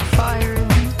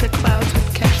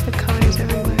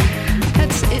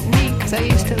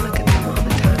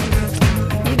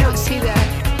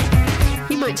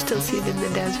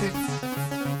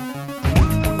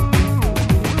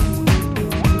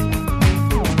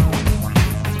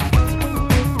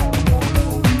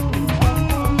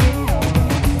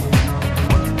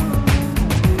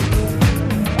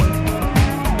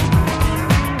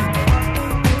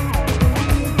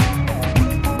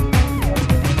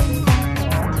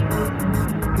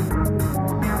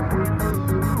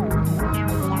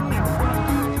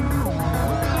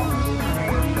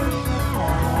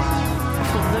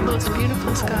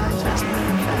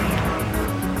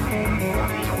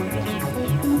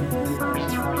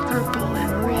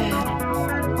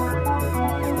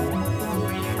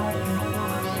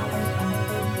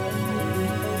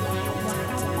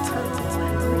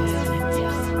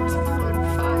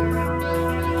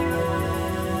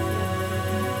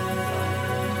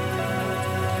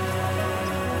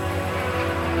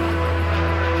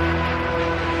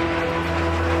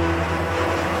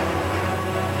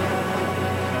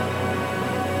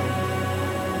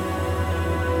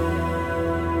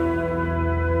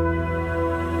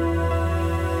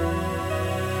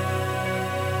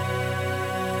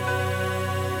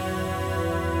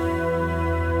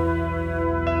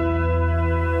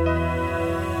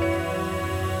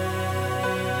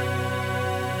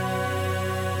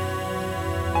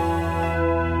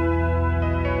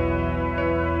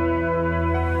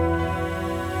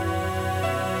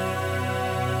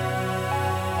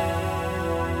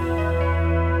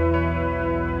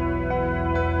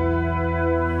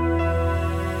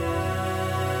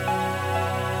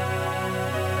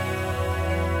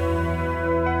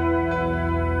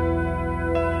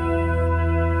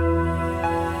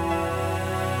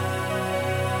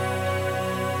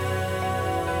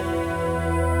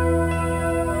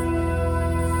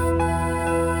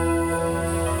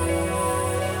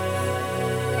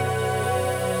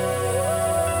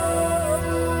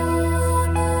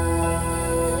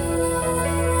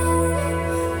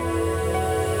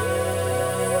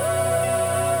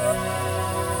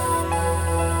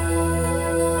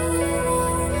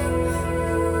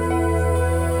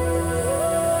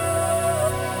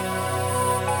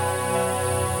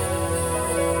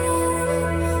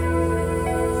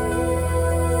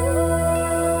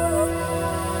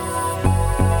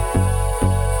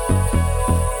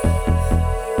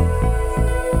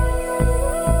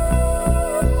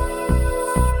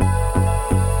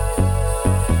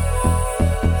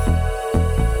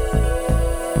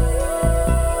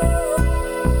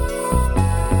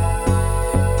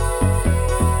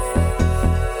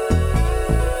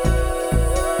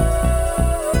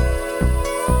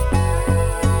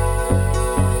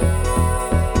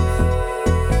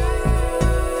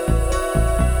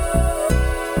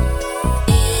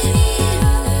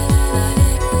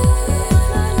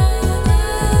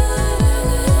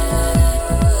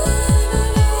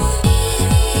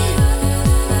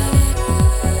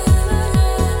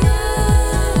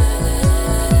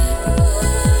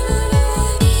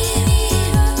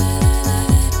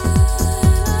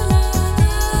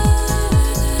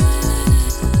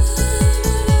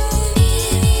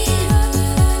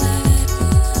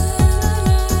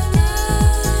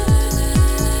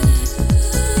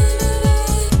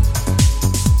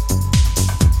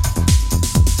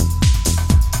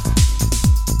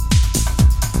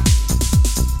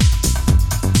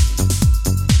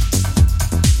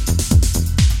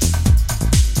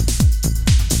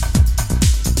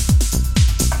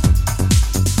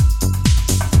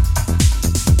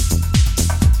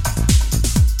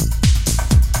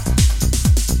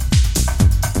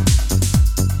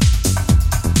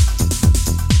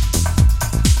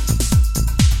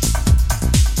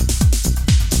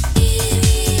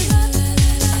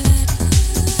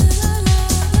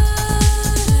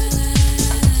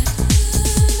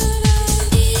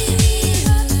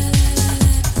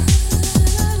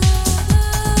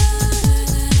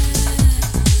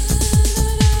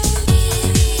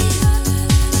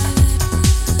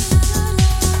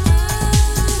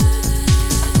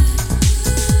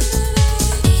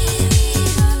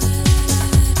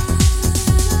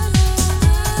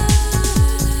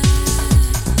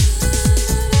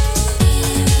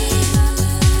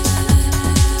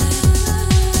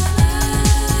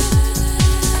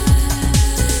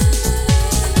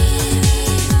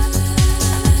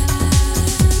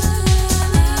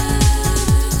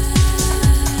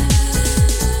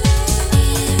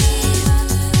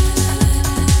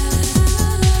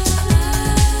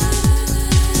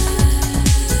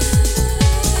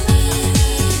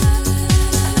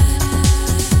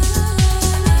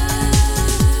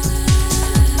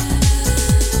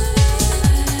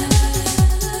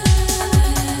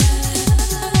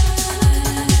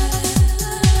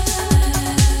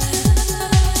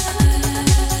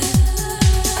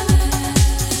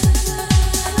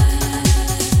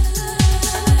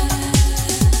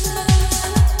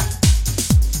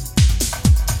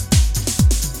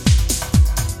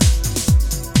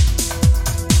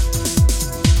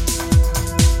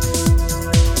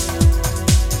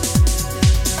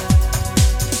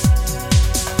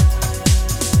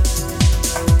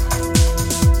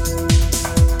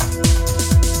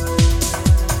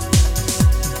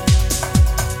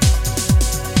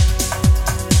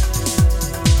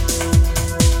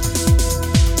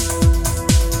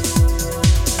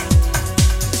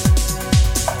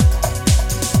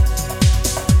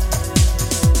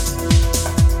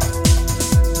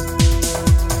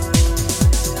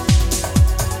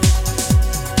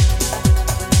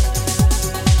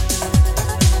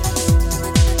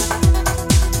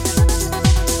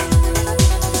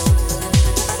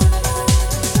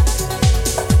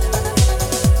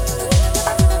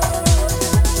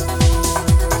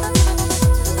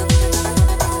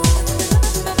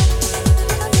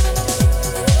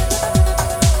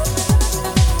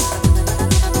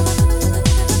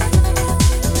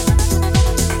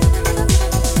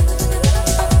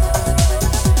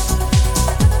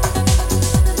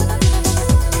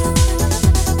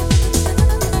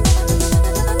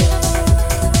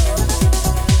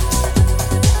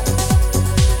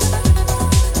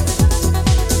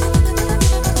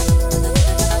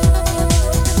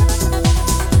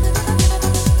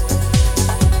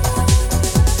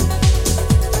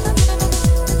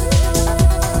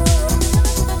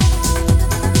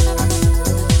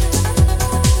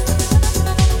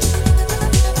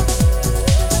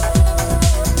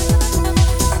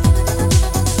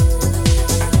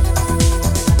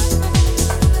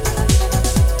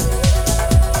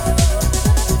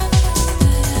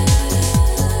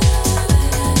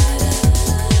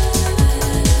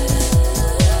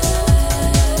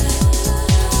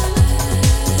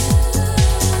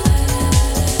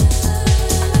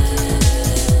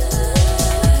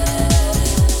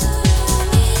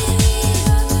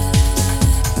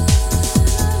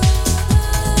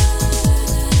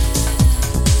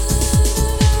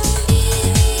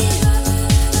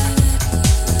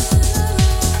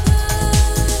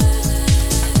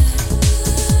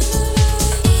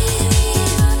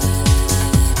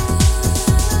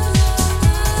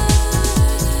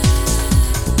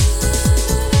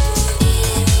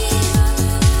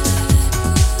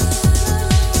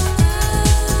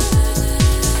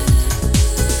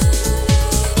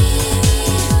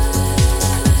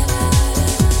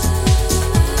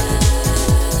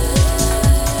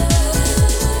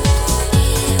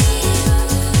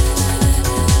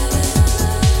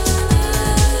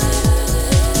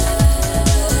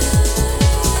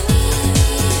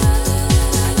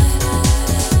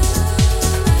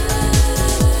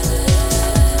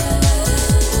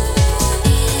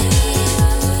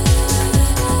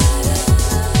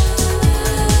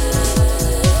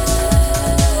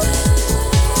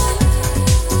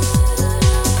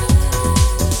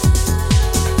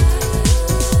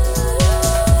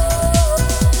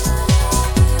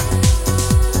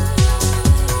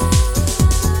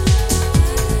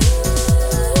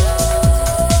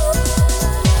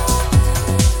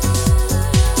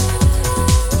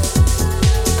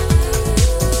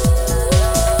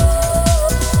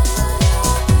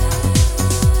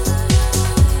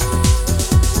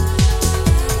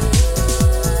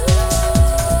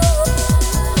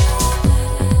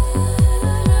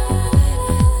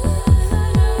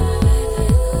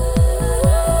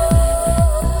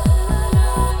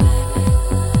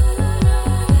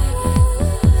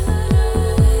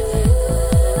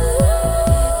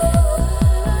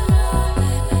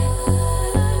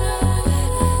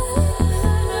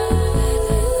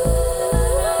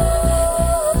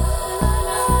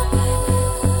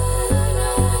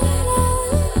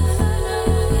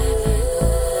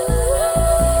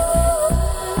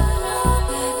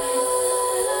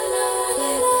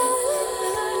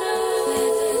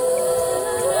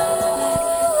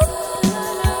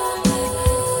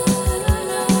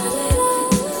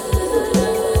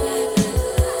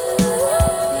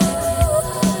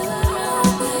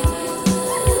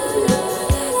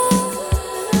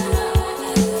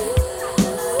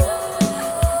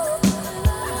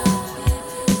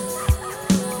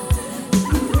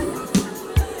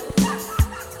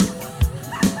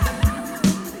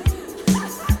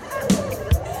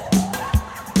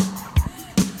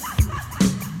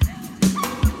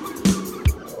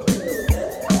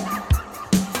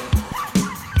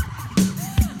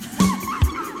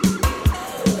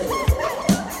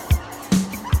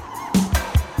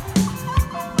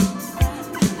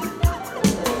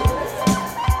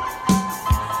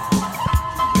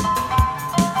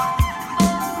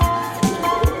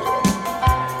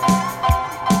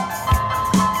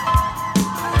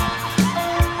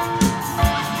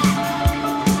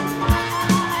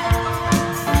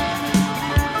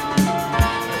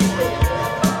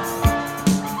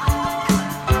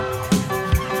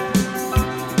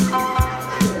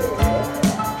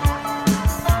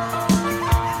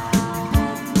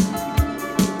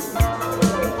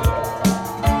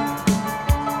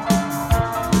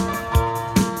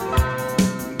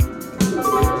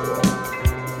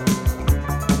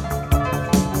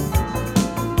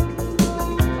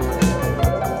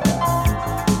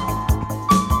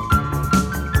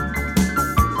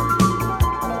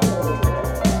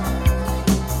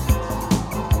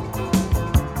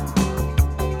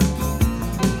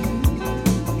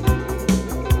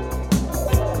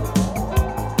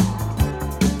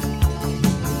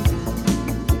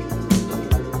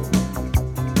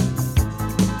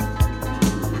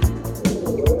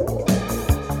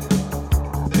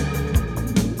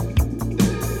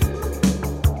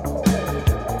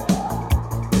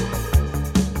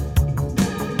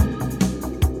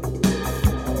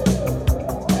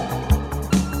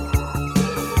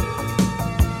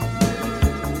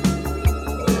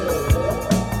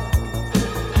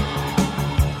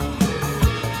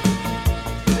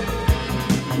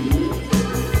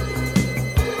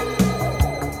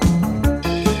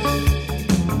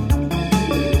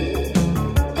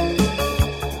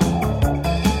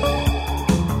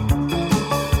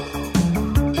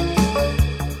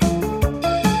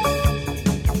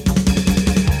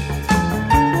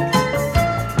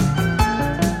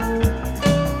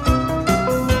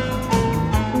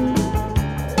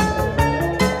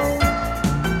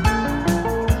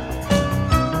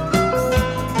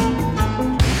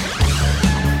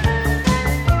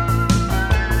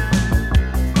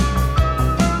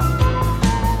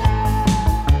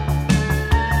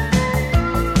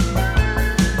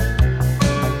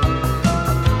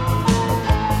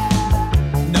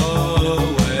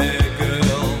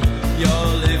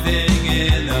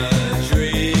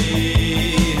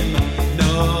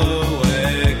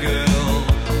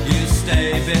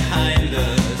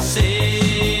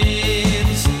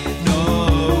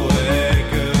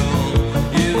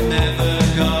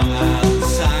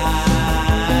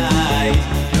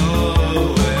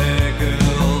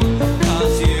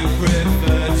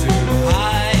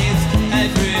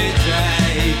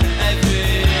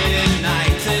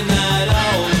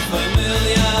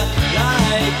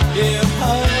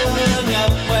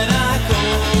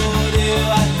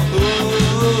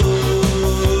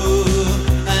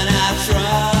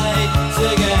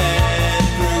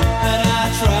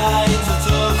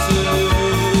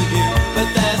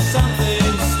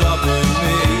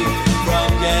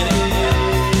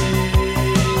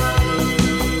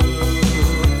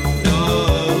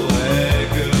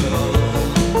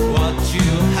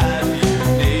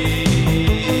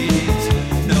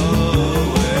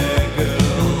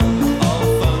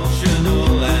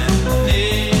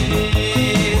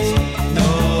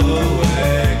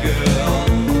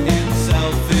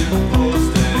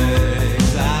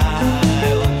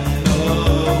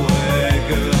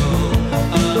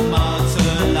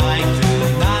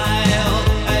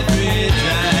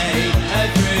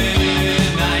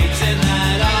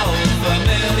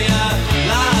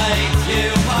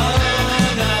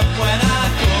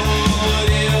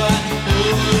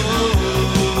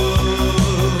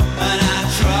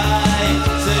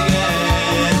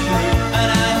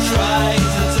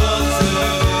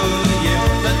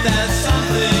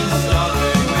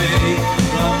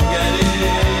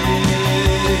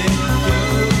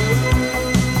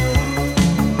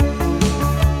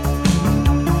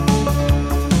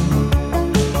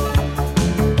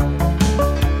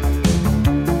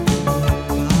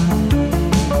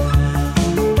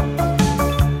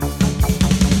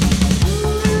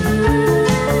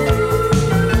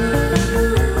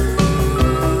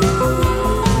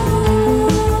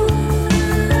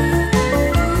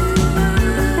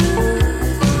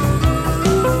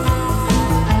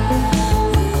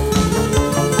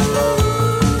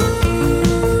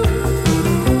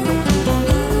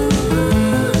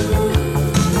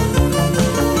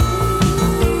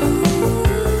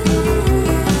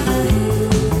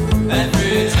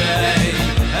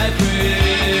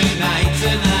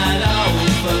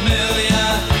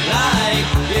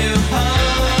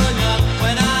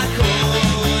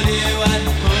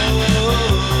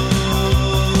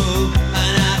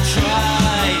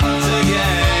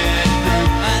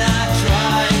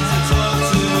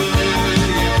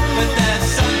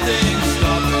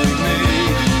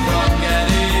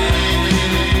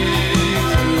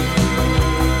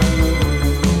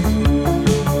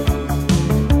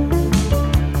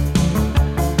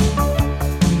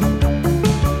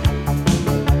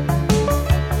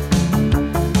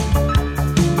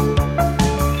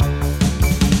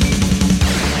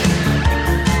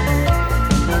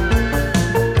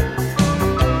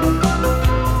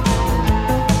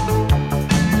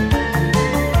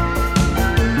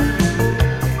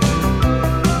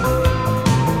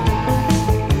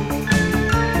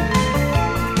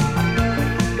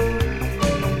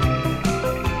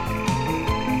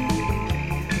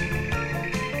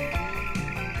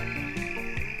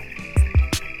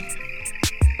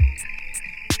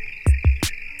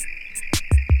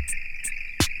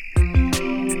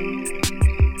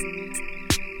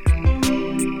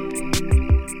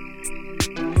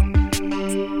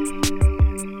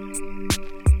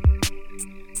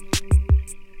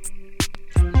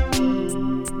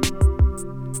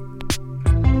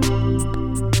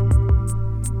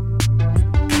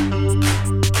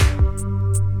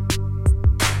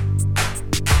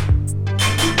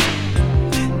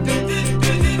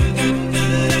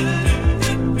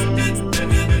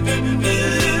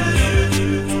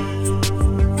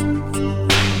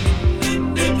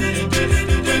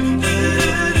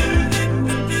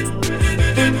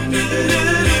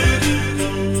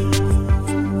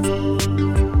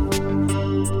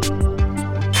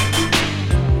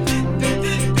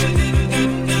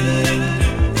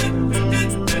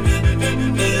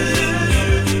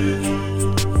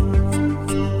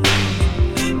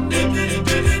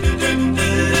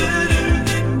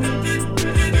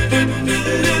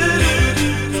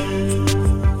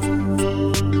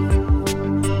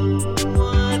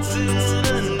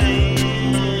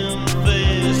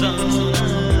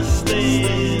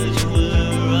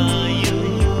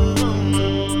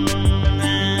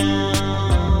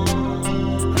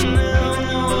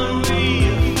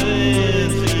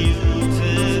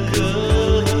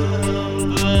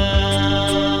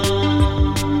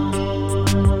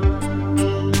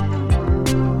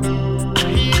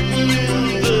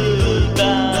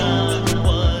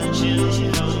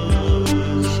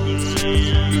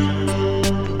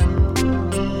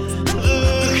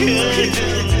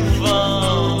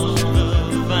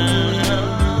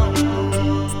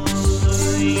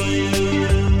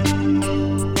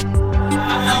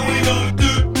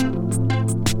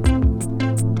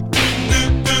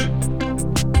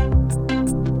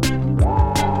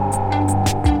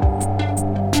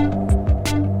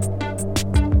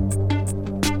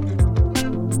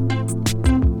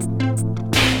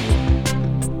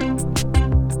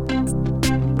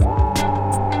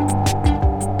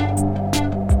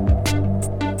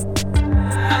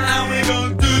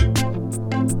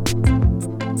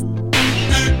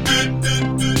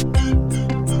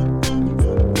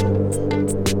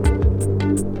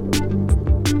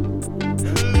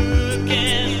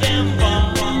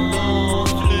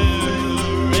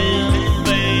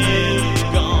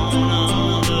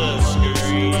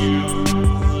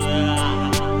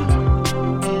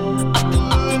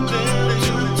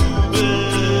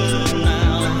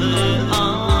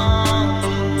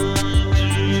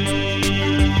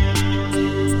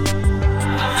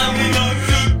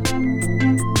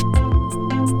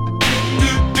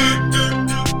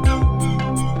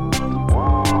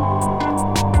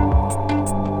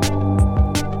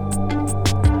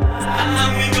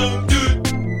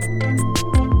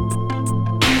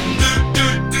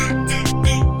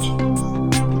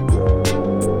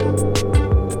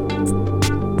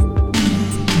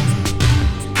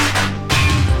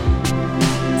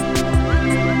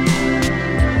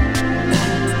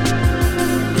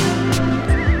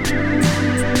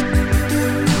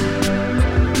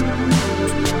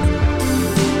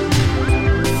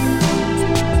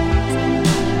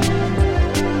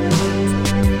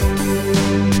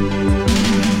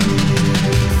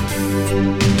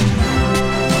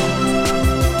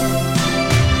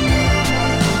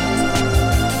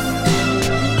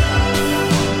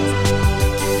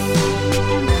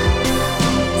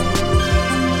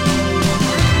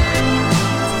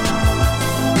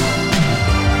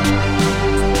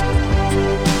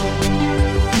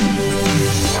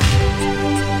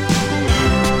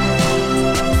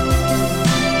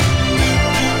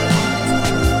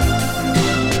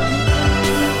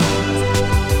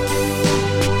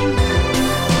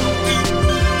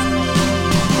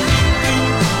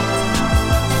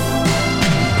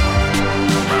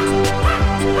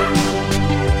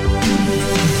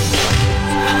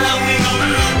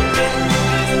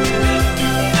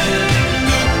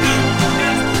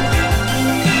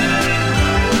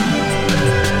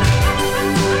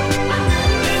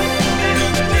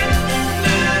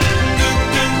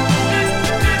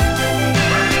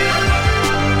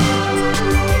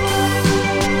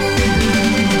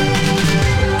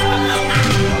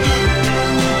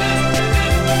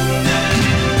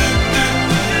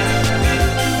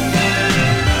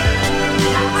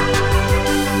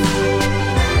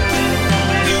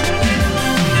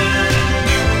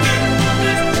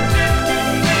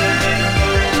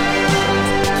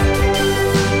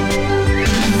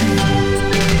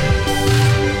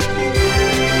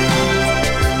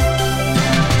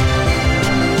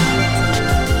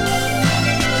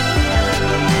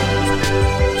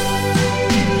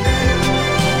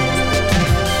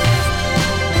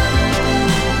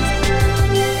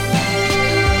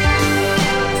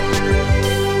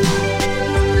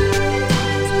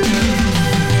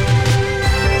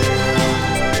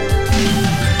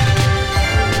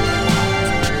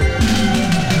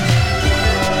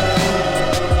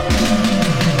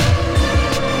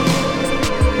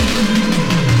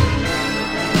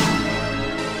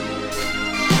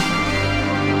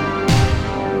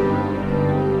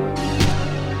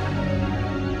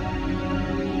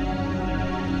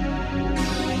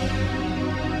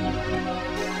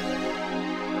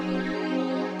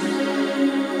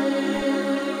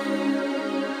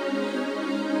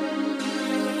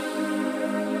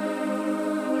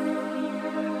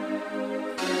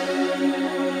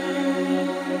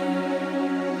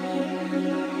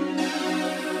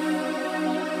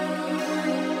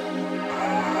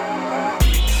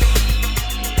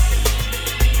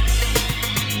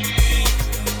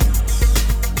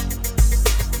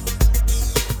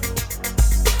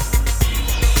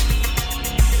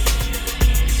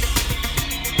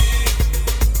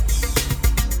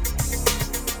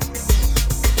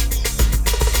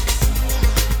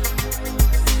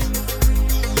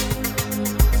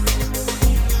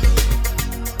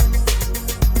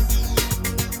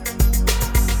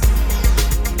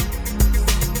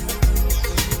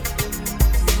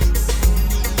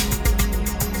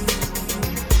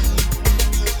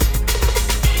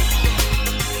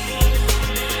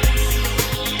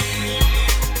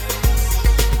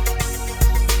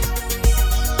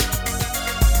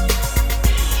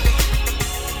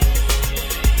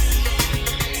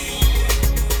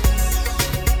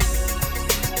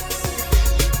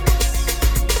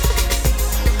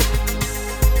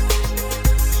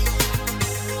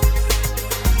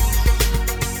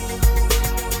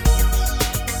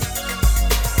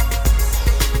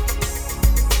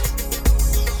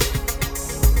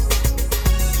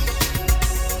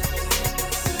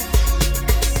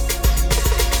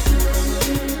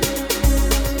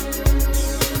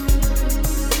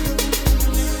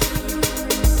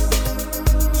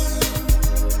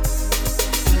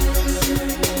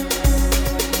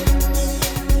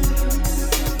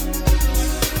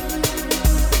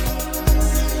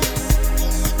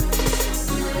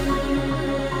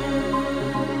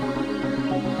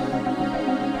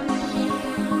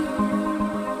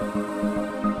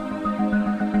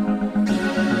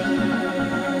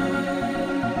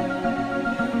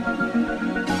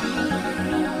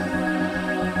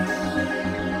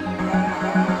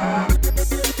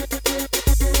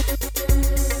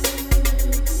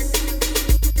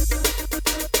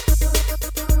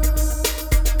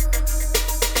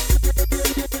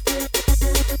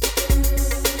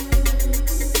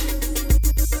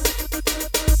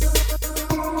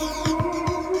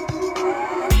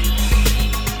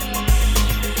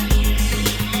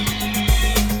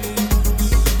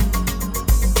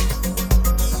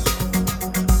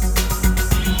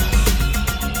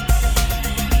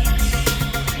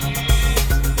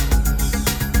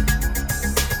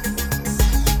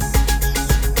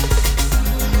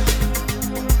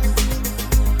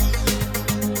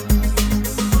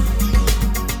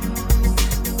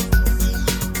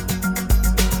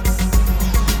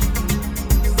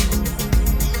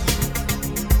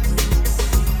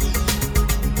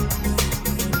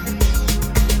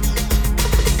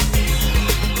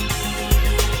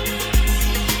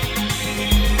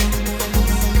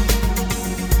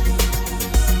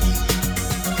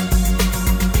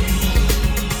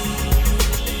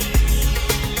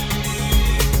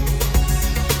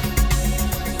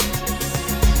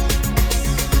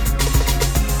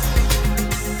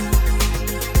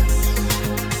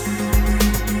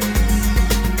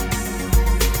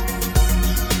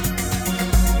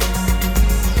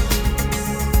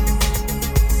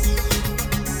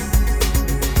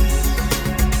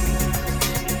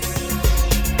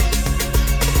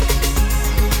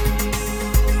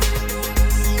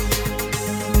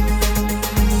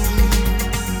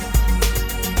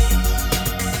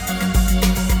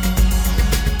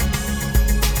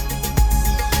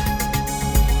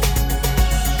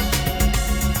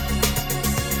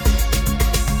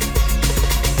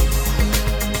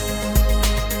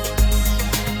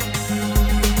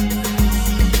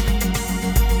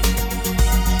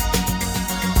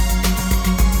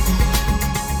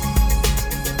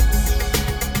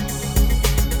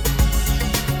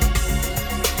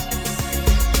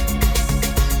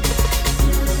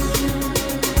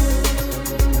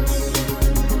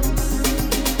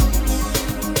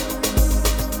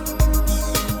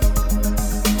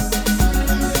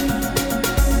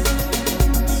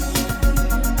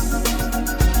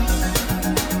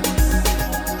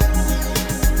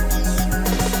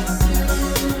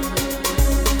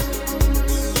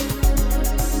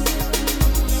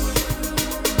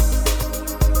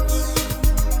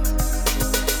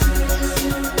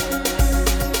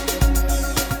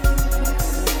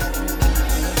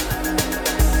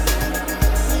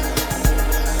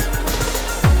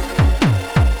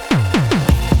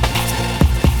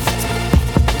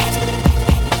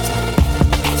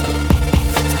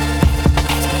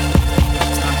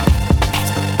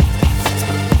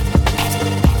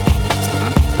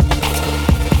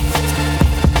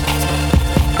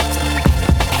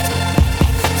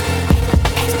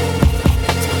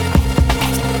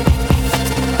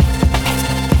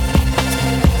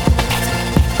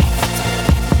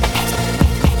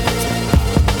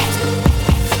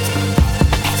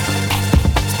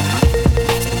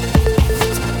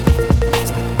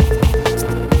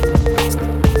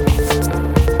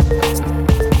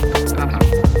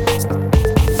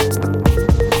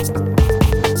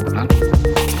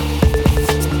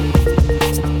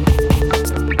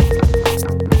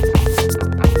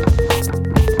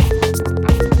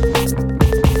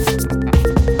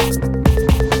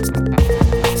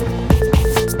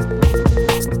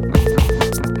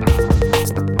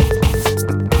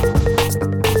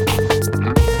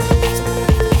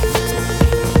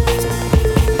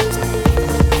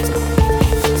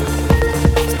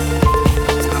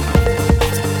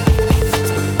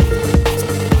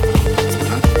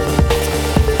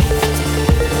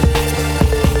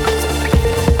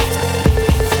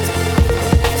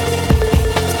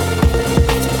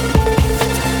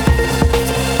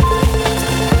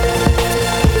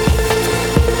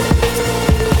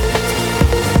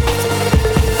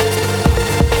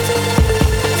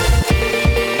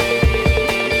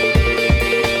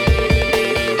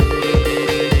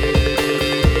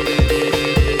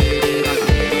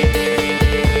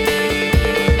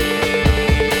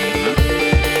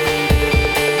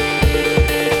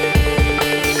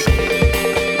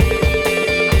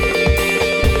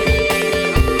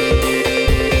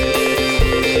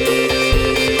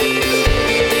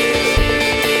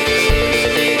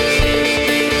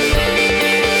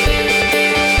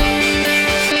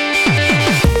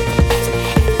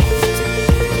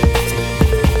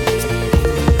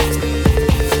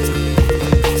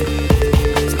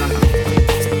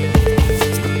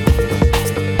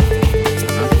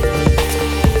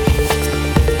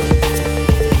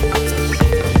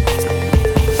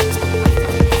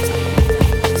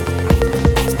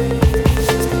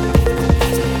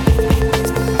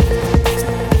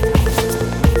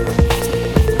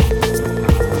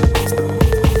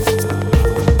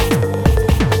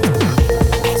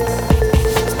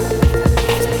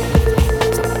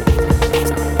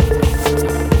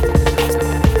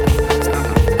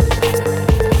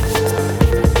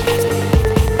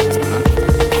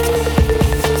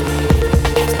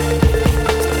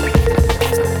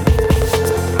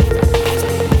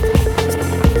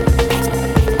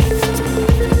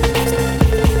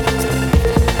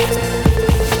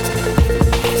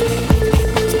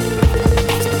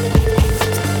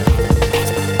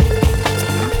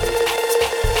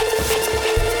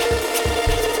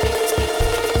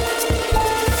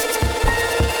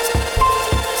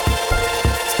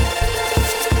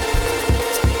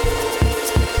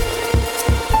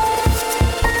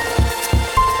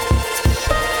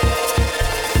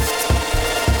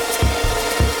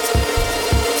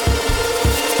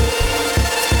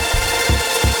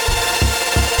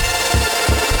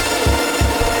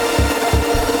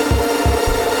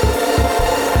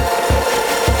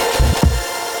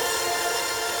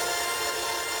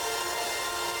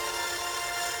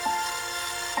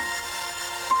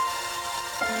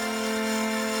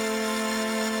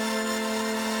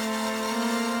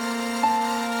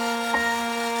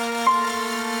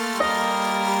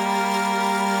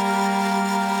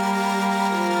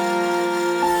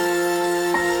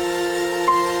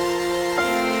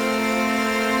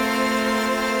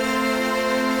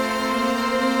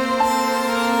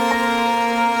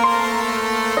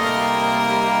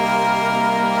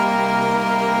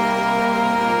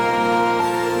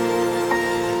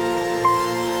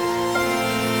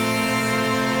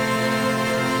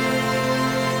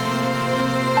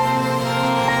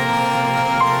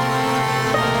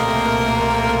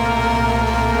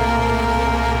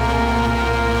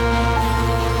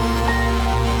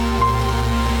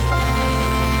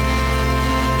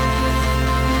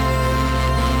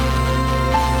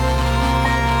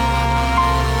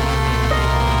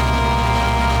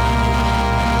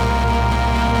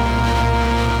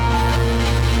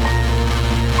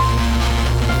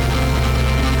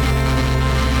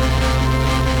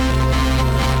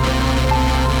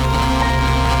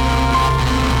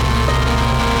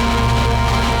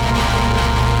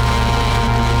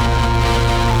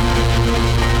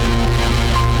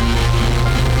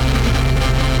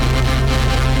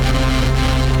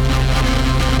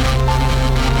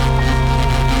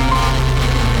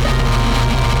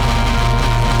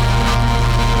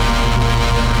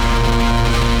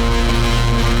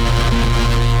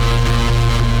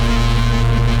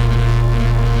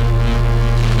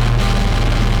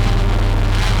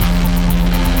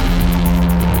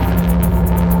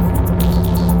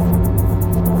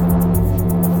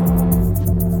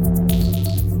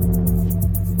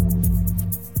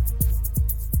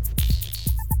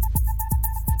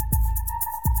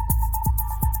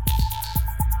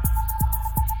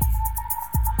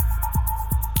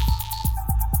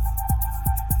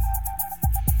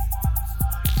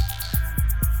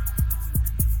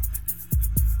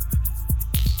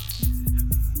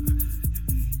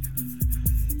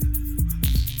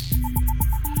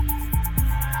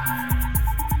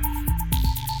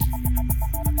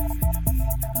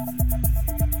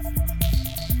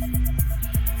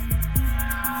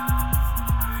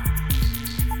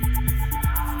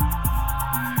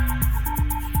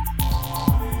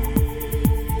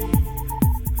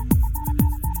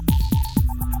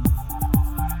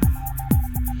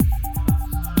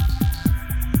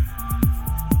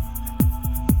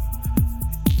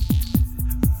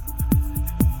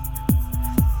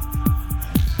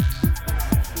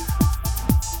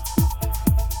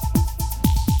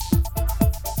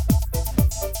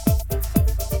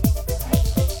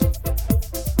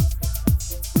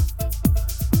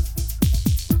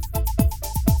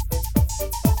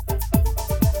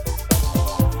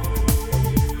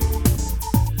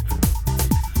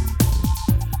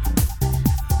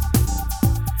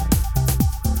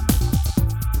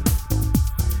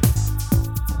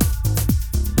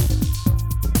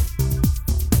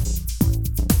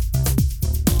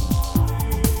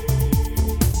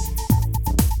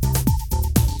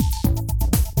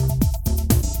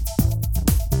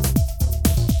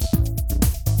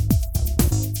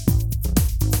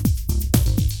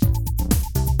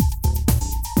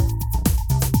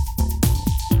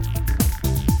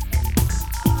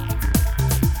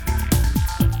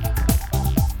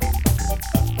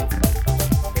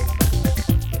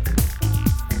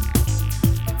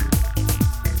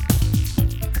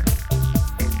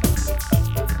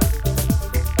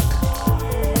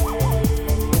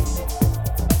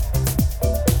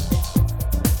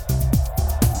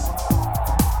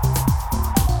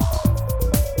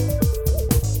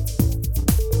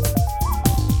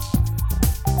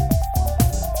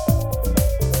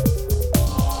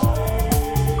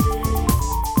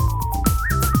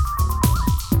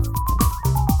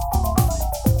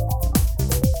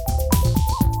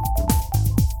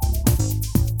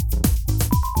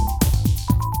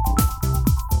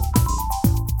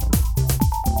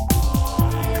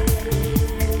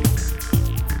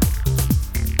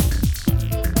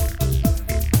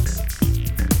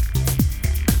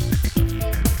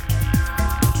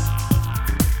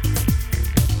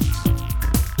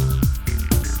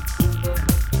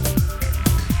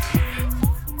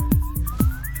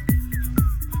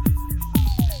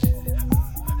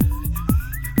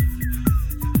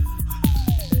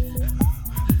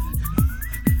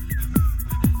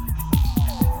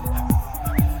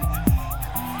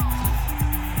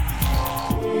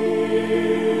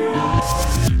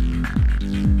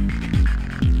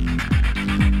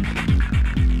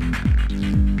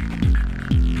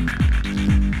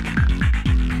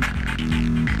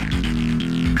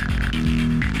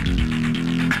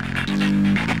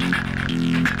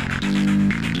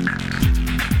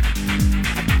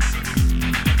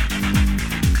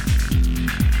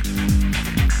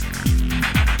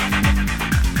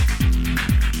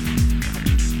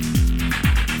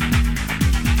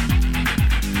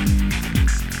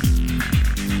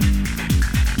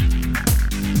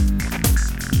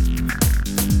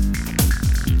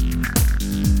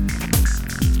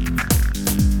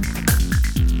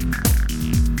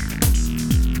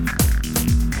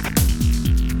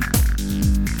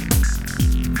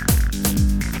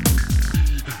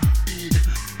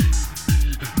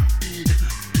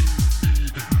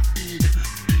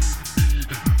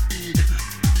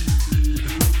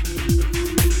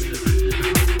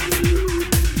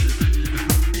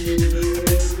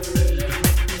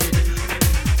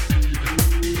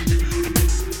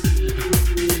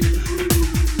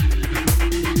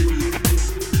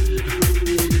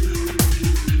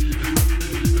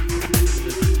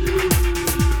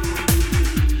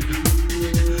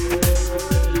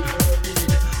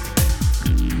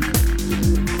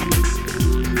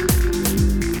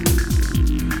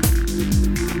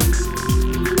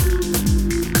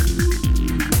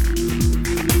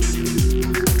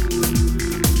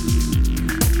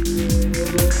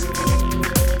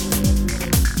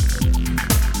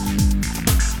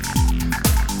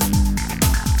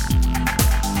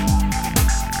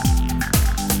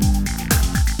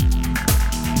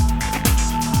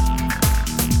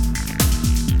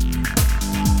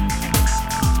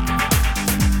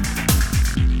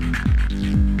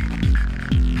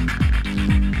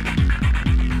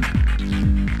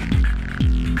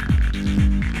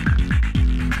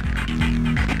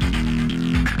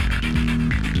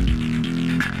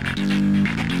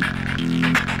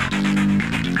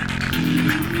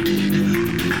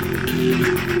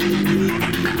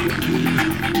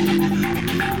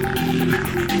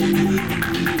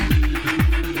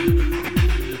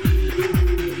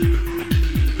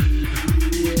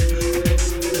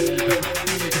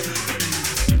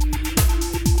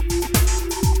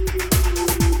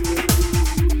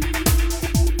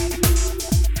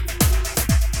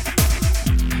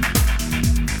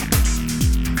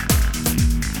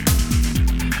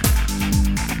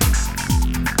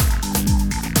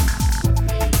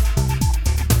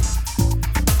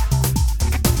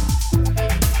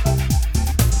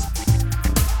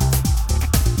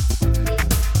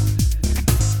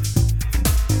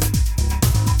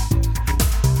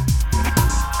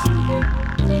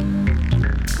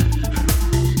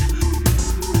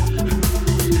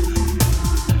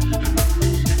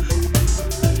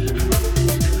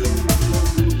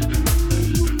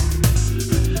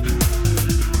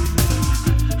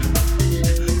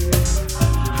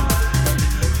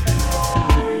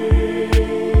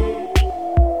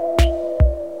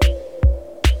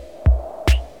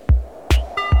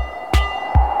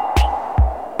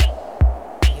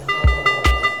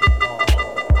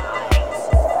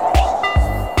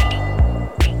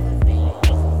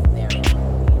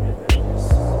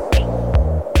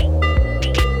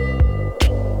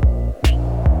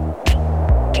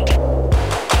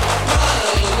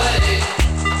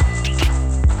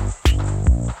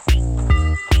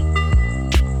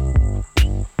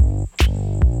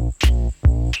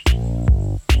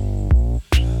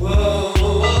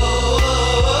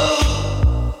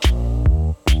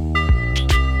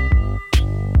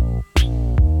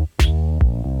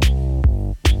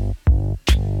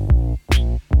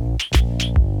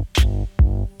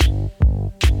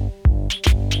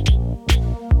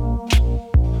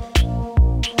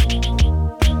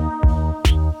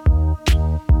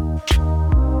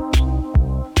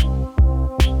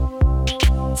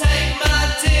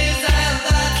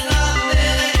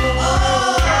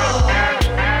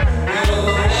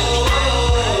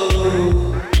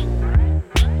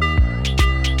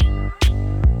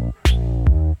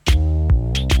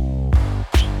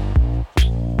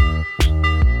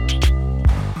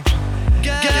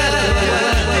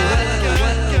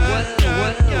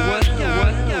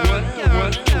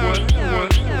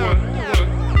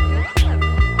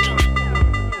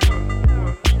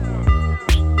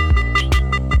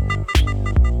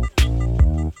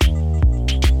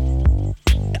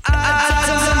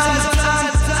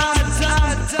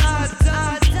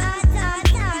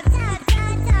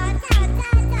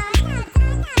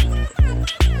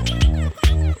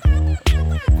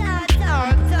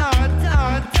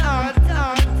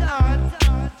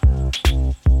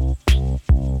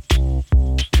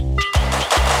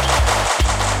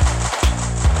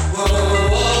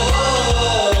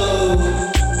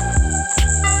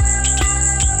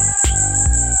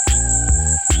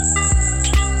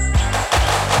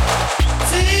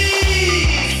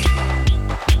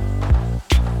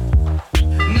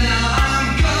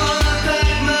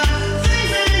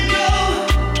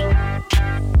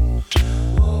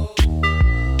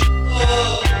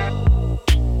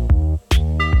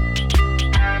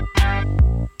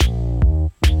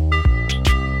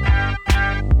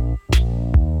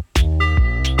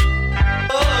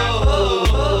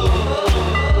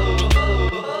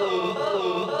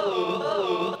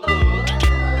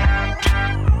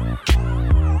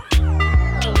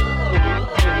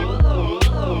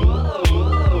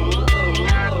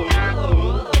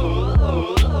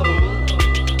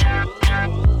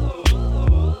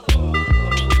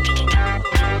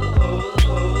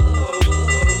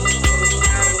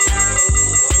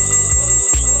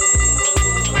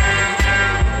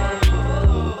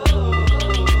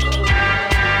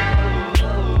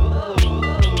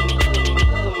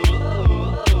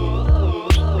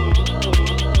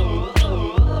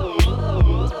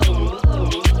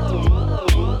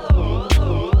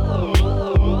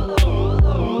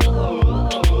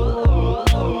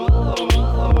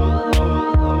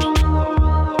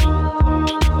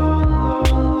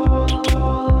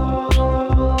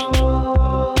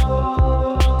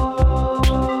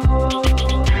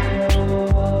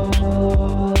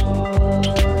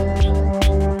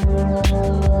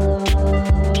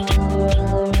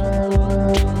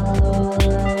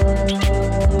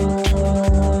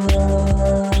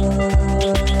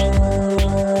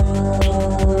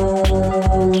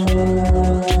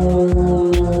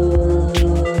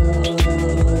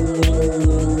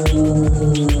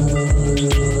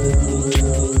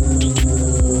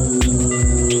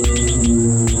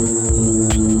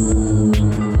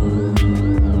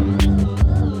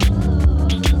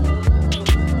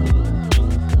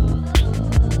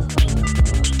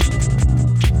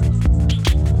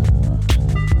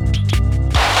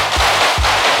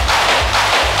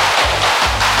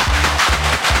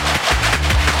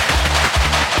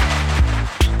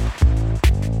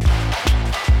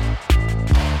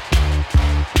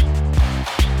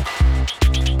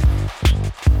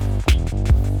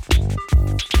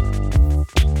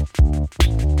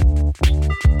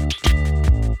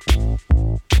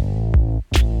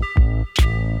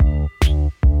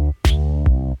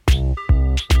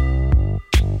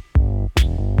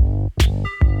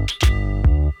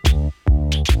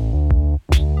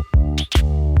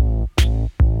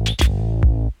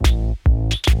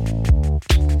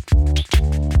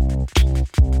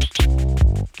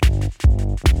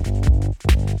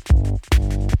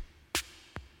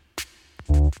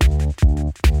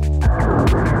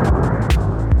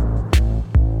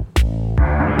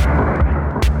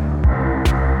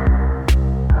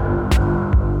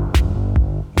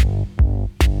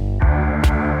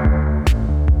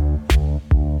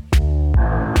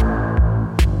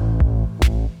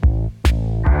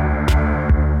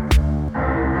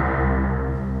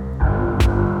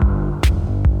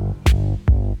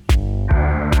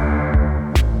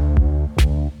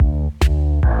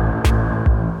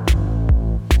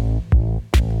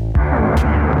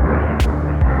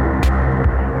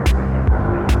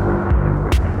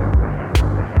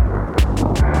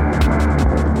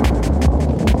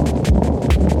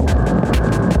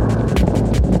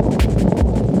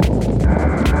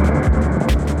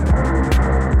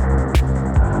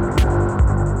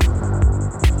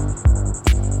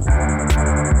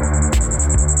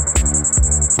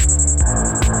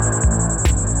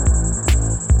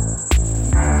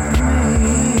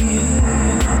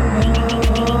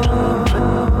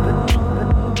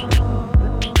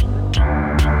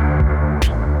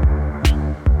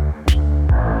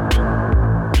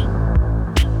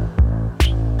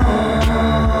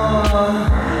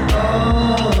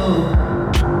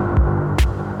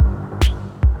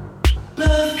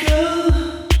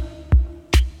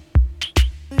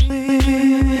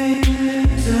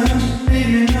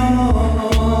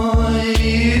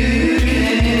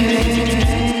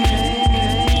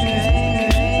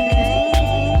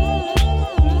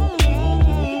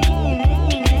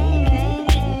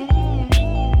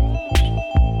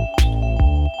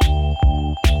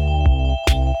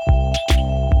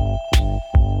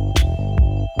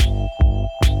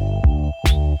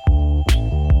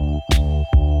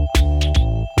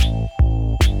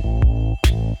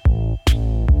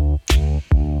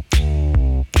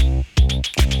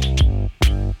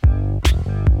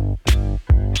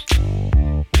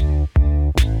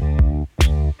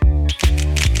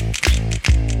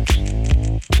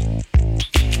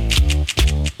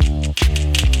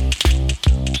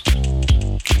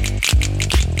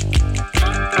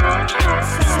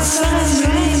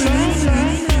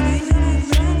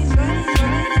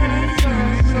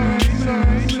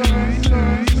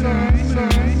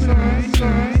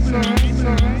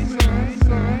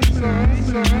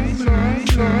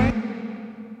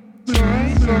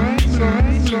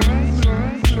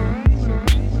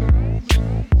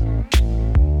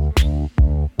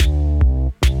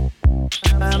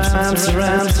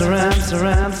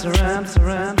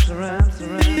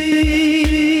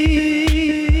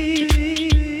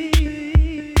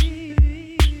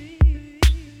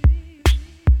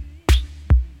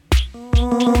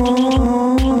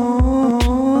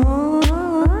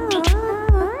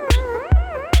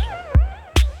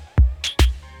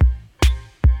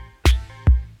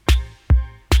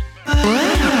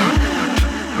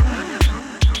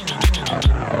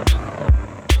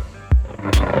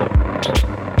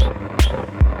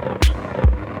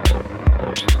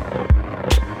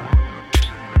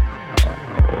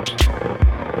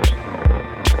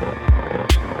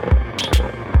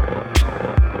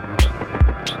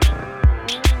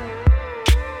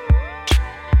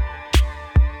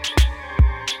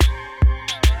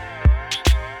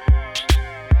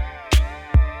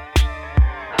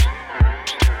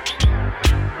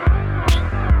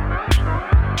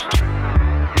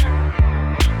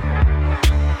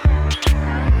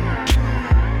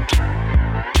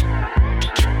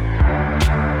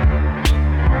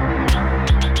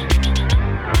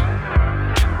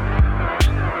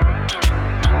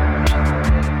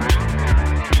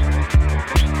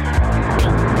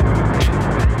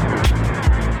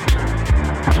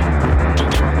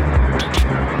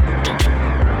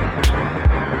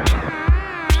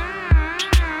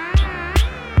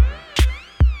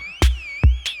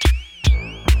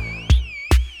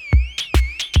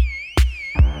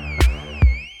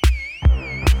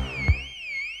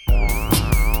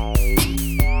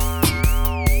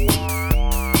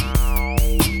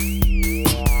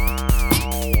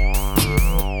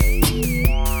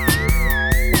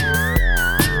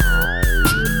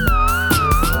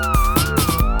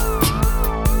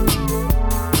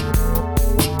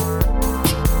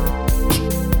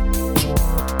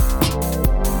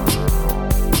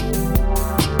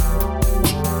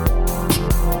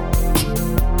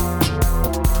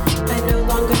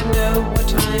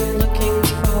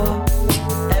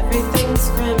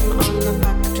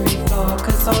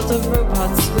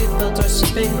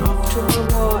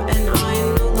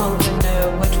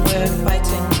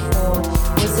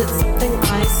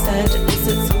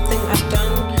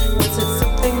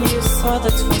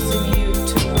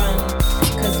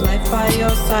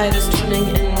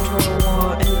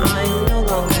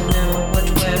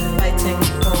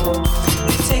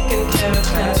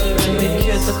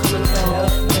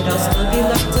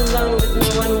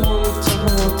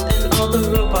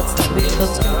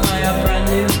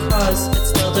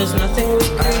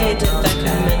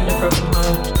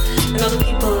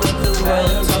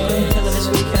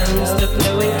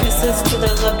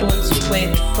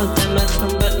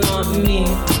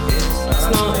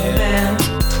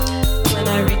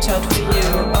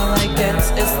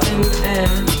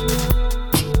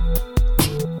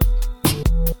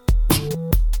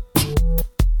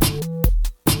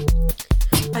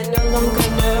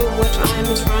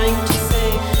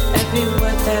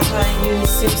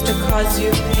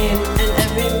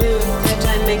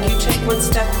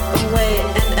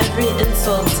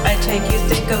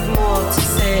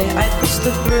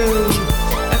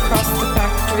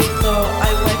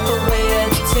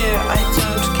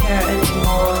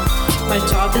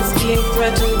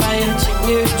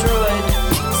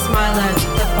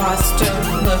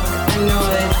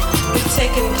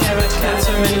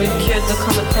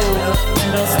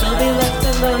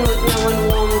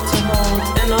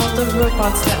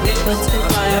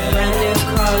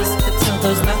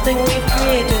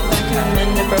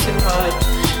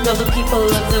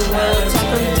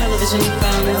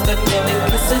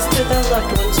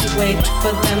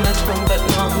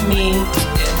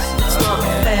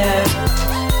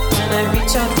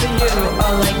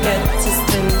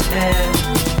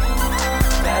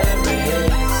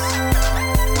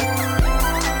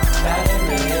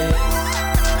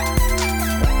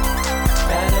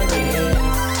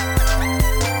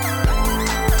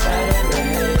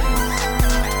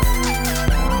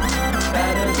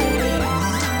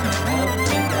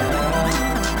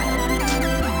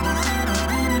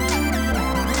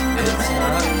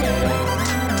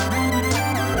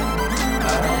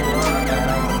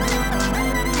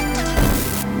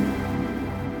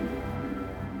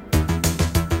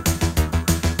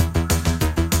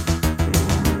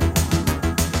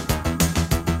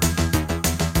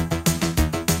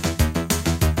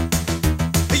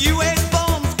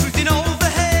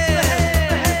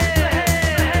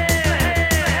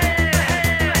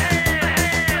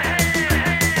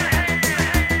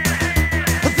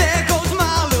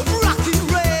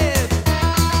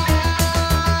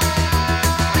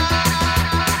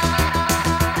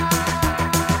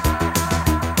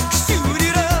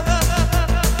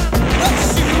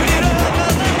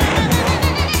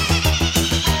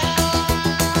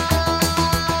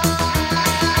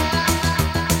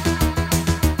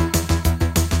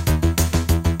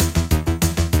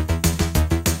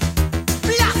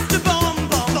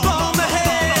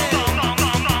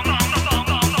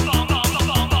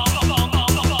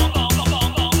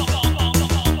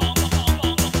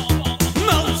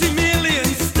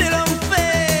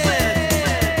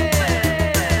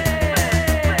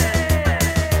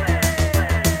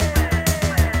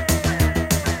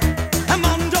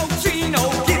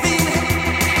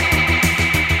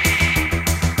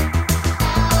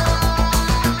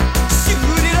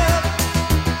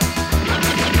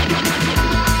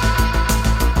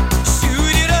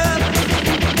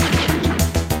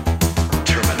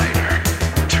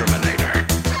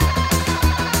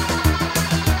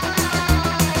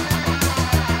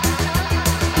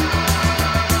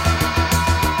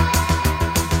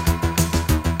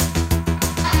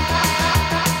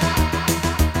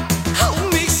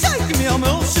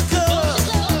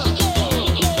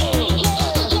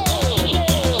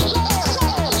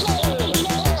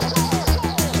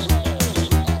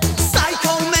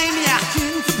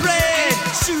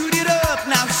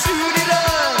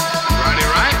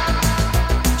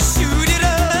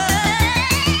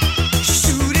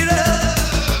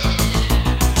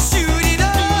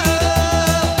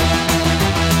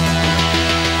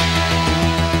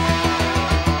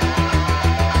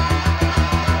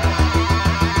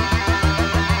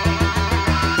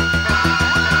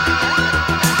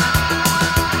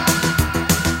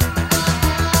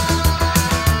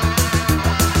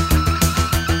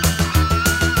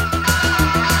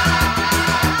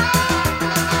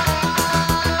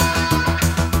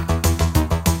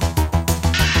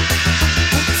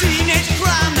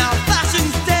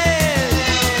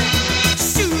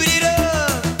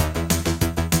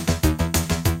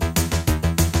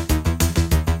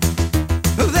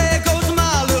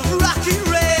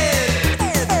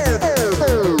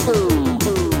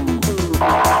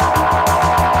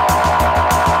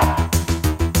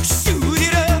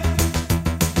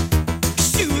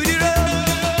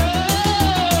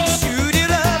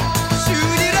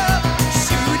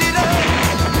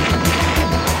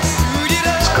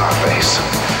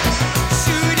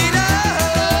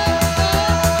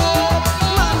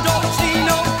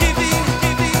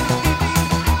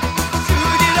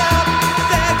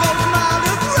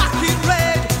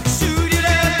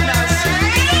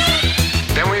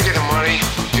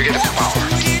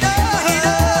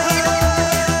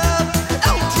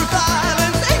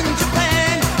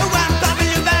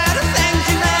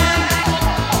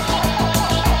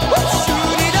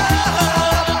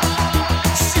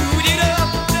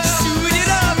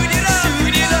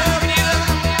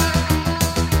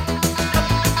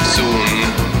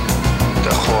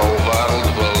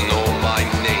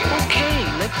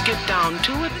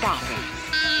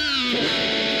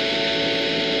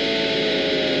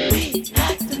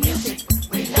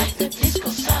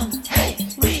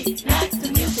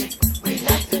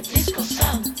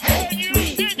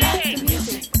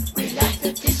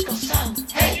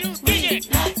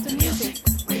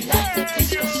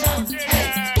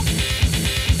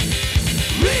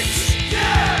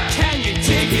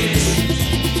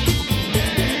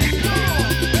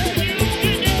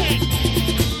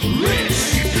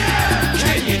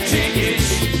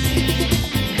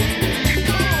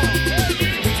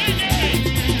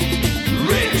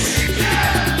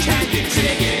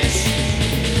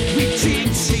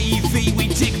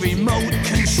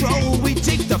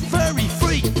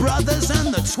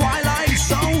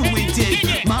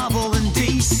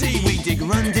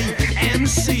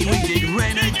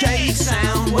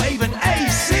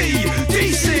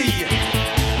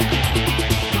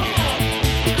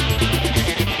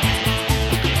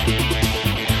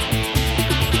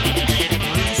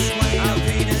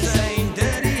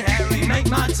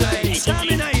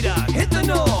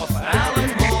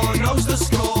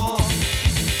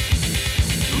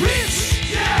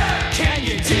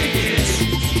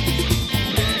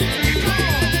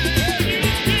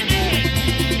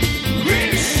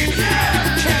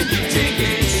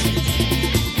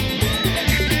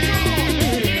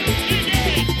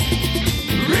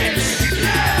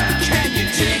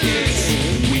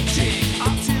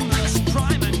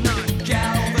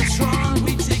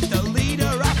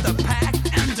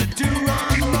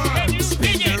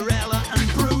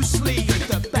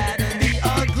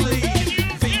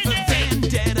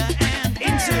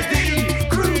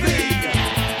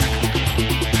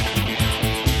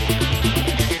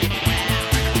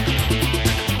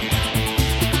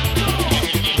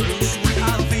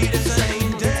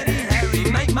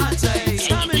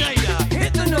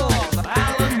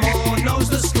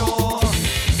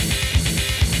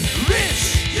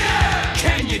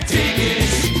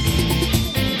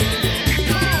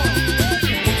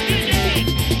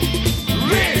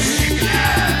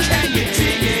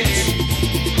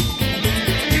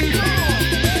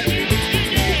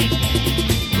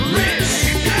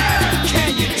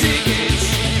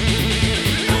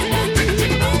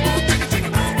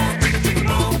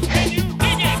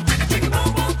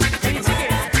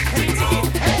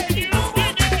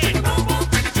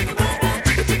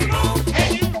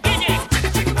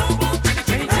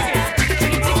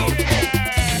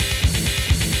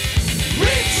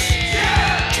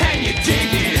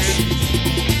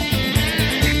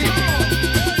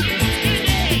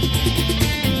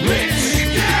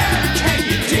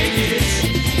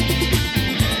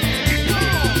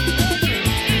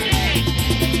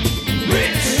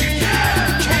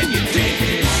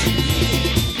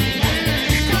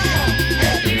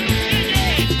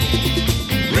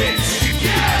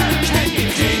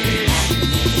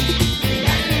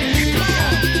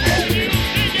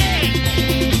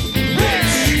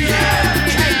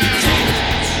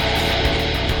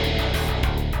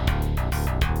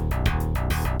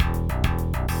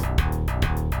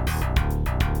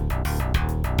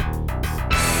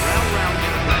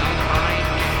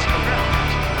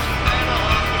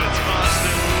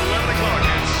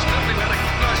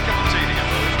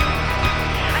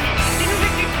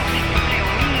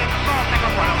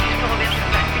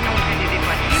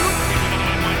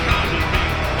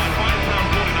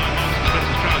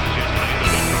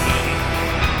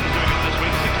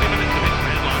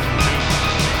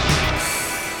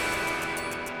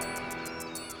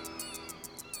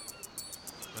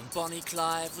 Bonnie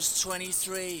Clive was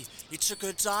 23. He took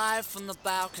a dive from the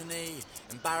balcony,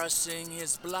 embarrassing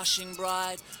his blushing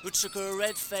bride, who took her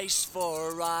red face for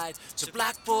a ride to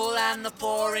Blackpool and the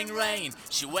pouring rain.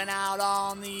 She went out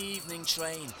on the evening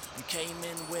train and came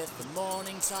in with the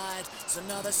morning tide. It's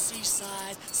another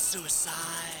seaside suicide.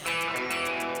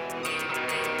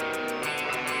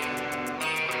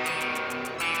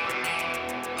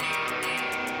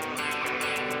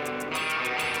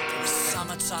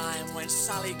 Summertime when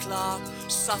Sally Clark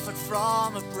suffered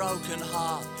from a broken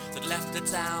heart that left her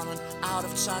down and out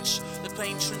of touch, the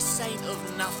patron saint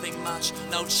of nothing much.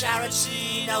 No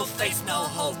charity, no faith, no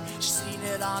hope. She's seen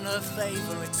it on her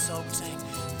favourite soap. Take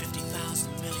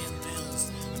 50,000 million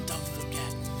bills and don't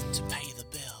forget to pay the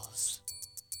bills.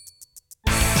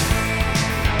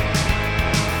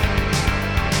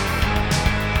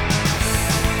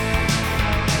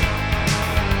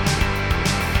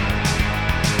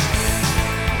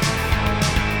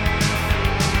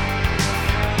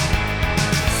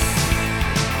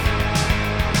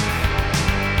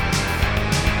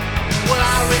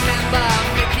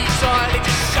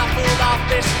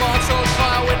 This mortal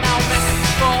coil with no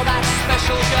message for that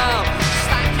special girl.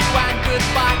 Just thank you and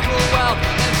goodbye, cruel world.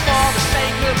 And for the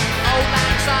sake of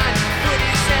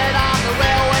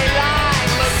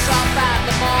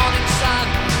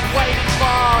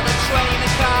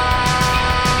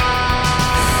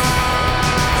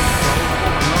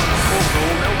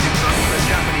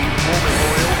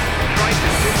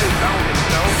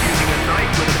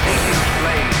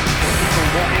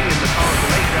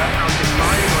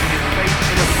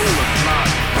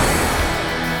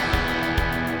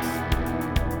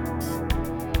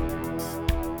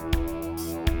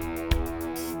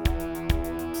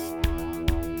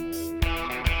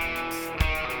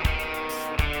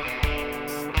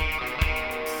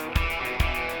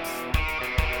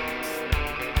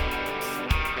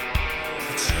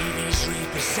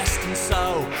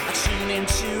so I tune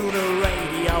into the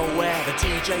radio where the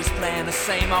DJ's playing the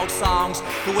same old songs.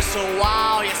 The whistle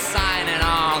while you're signing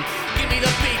on. Give me the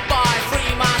beat, boy,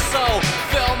 free my soul.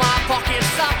 Fill my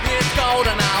pockets up with gold,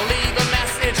 and I'll leave a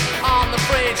message on the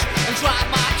fridge and drive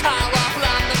my car off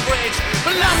London Bridge.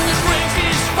 But London Bridge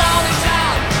is falling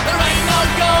down. There ain't no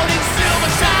gold in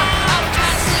Silvertown. I'm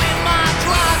cancelling my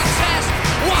driving test,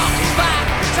 walking back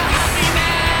to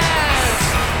happiness.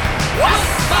 What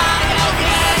fire, oh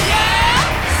yeah, yeah.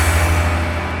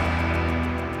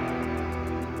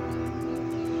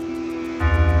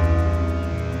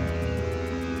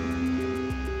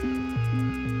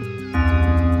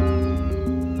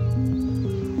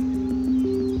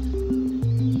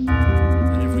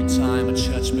 And every time a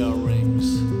church bell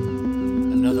rings,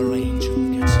 another angel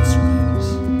gets its wings.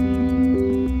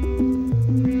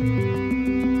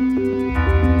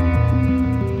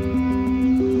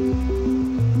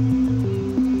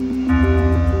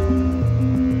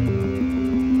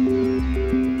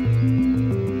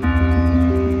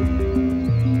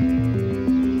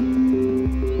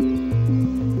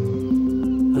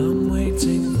 I'm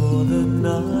waiting for the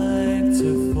night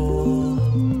to fall.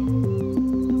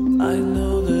 I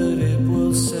know that it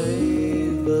will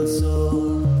save us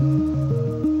all.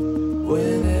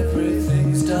 When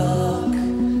everything's dark,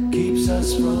 keeps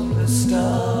us from the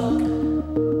stark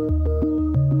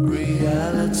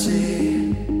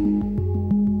reality.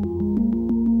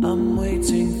 I'm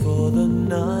waiting for the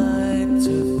night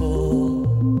to fall.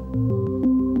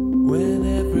 When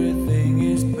everything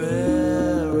is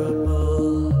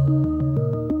bearable,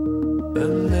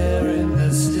 and there in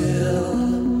the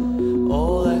still,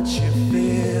 all that you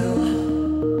feel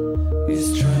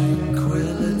is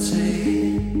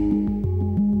tranquility.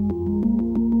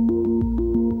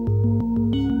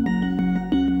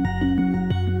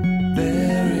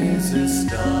 There is a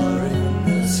star in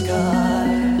the sky.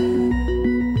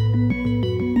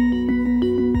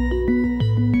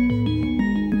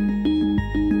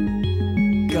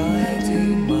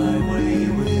 Guiding my way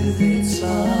with its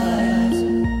eyes.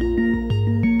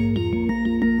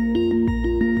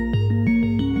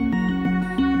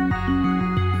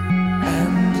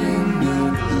 And in the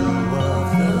glow of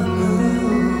the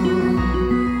moon,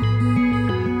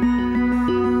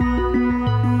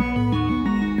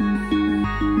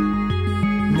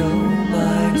 know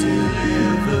my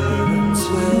deliverance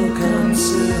will come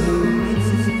soon.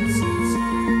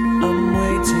 I'm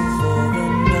waiting for the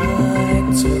night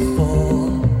to fall.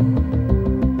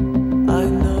 I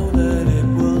know that it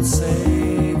will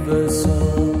save us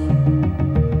all.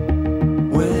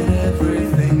 When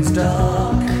everything's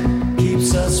dark,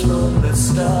 keeps us from the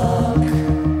stark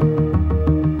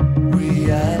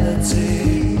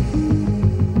reality.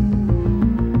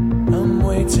 I'm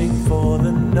waiting for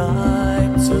the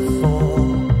night to fall.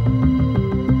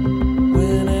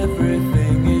 When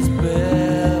everything is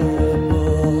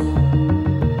bearable,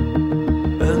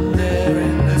 and there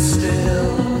in the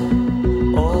still,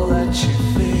 all that you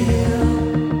feel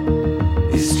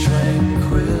is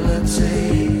tranquility.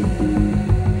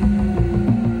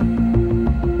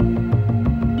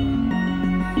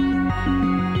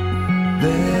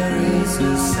 There is a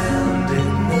sound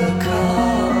in the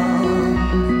calm.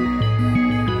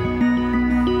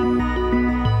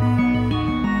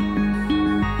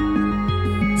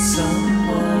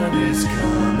 Someone is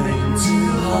coming to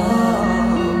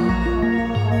harm.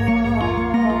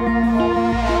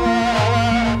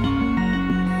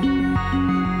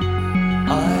 I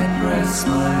press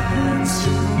my hands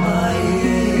to my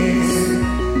ears.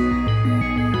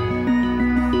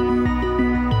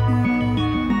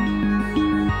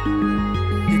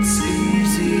 It's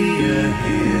easier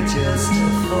here just to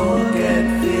forget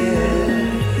fear.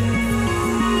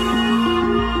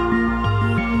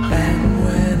 And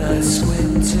when I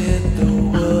squinted, the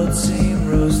world seemed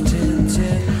rose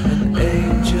tinted, and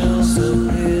angels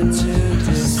appeared to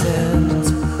descend.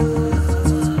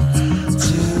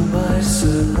 To my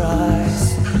surprise,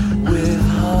 with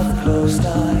half closed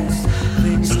eyes,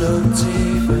 things looked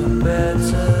even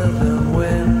better than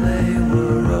when they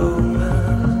were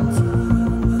opened.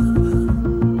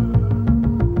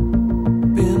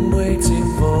 Been waiting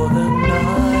for the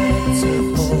night to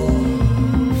fall.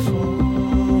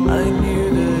 I knew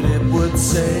that it would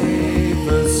save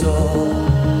us all.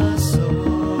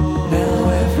 Now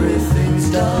everything's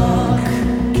dark,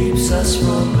 keeps us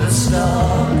from the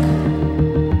stark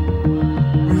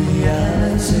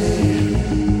reality.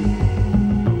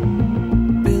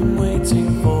 Been waiting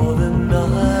for the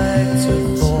night to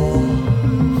fall.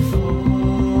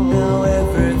 Now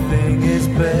everything is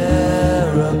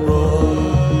bearable,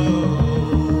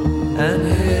 and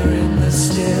here in the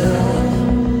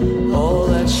still, all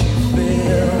that you feel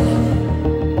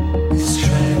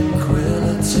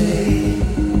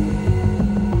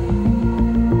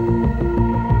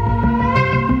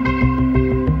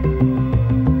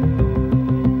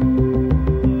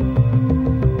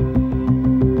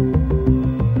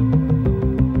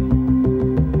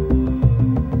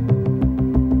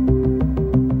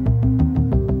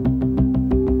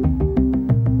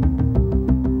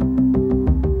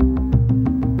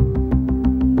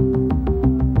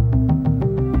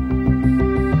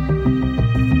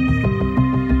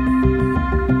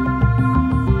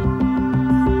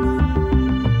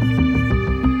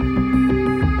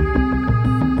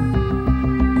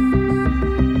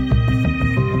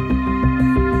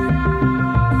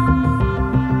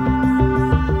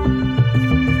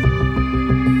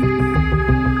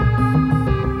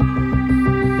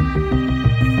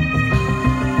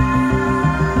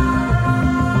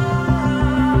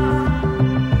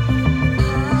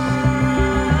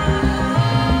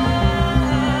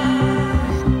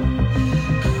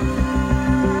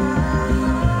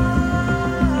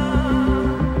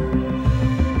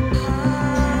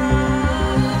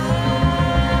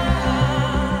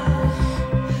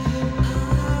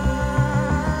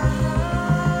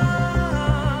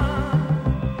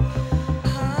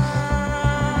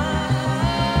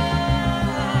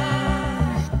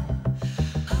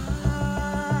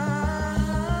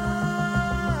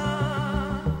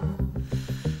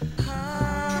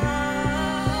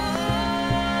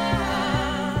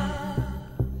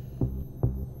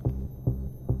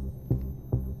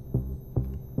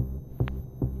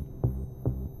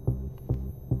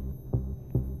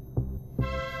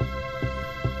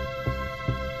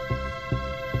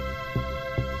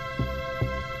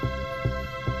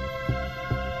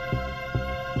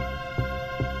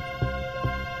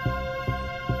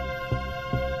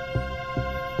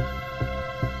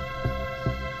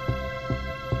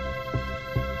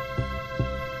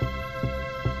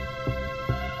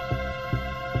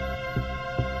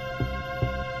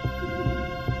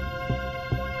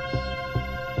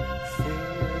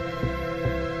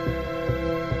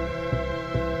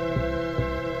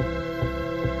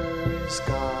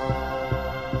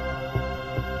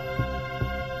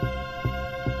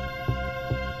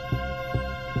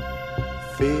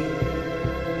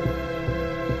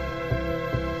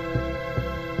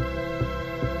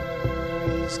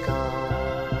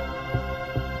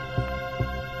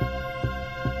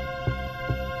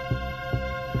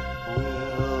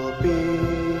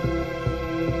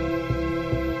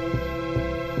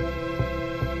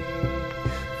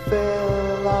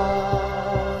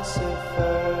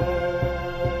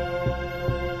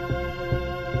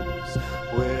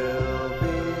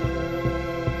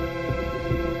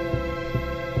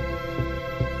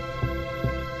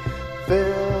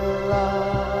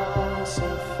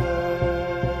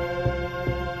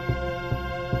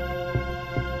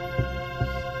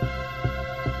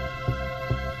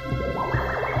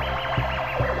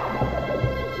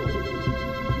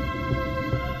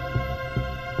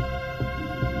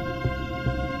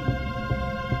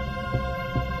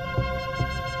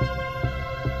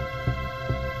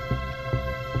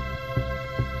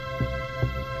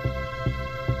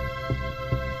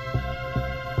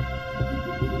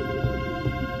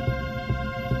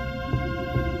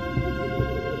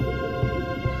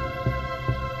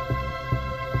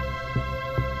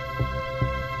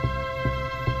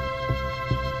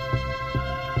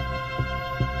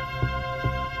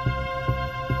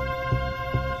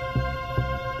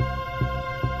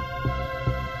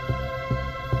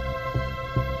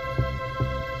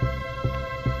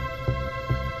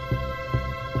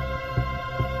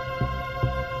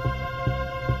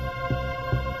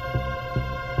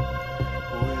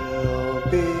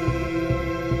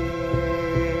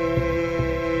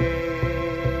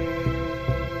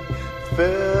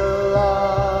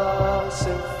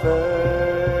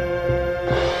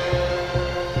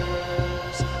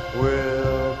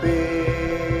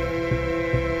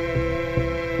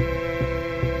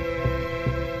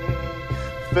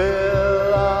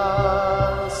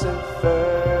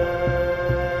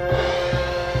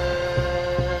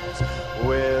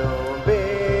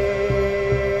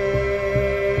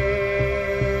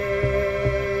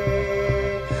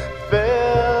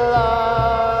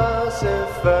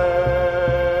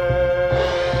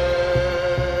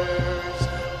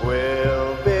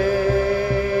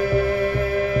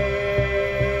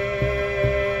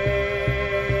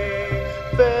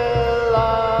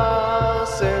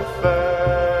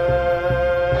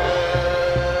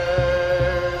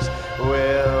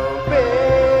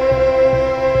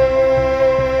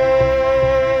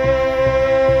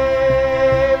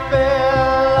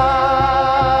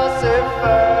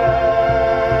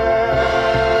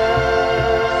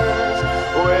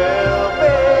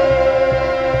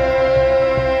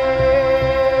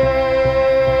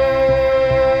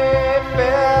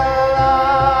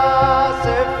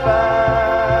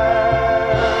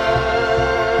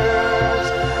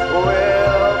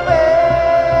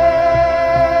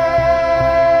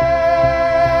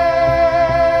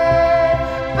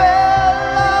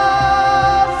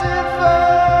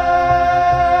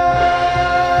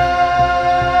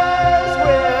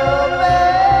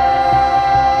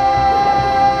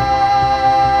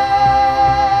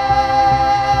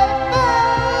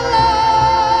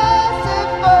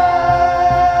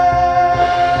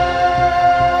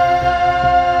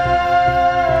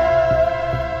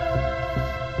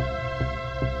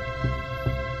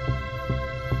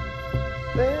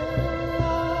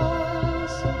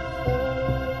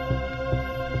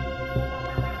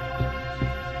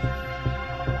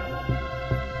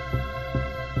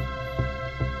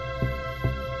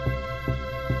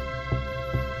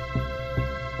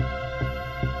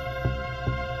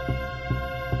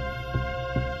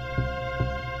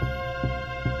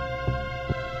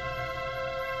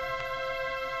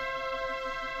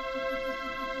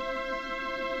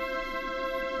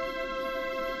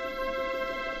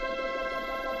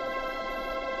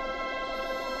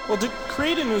Well, to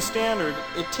create a new standard,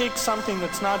 it takes something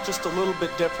that's not just a little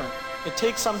bit different. It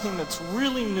takes something that's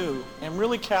really new and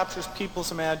really captures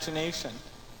people's imagination.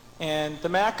 And the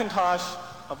Macintosh,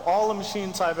 of all the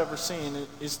machines I've ever seen,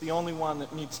 is the only one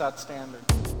that meets that standard.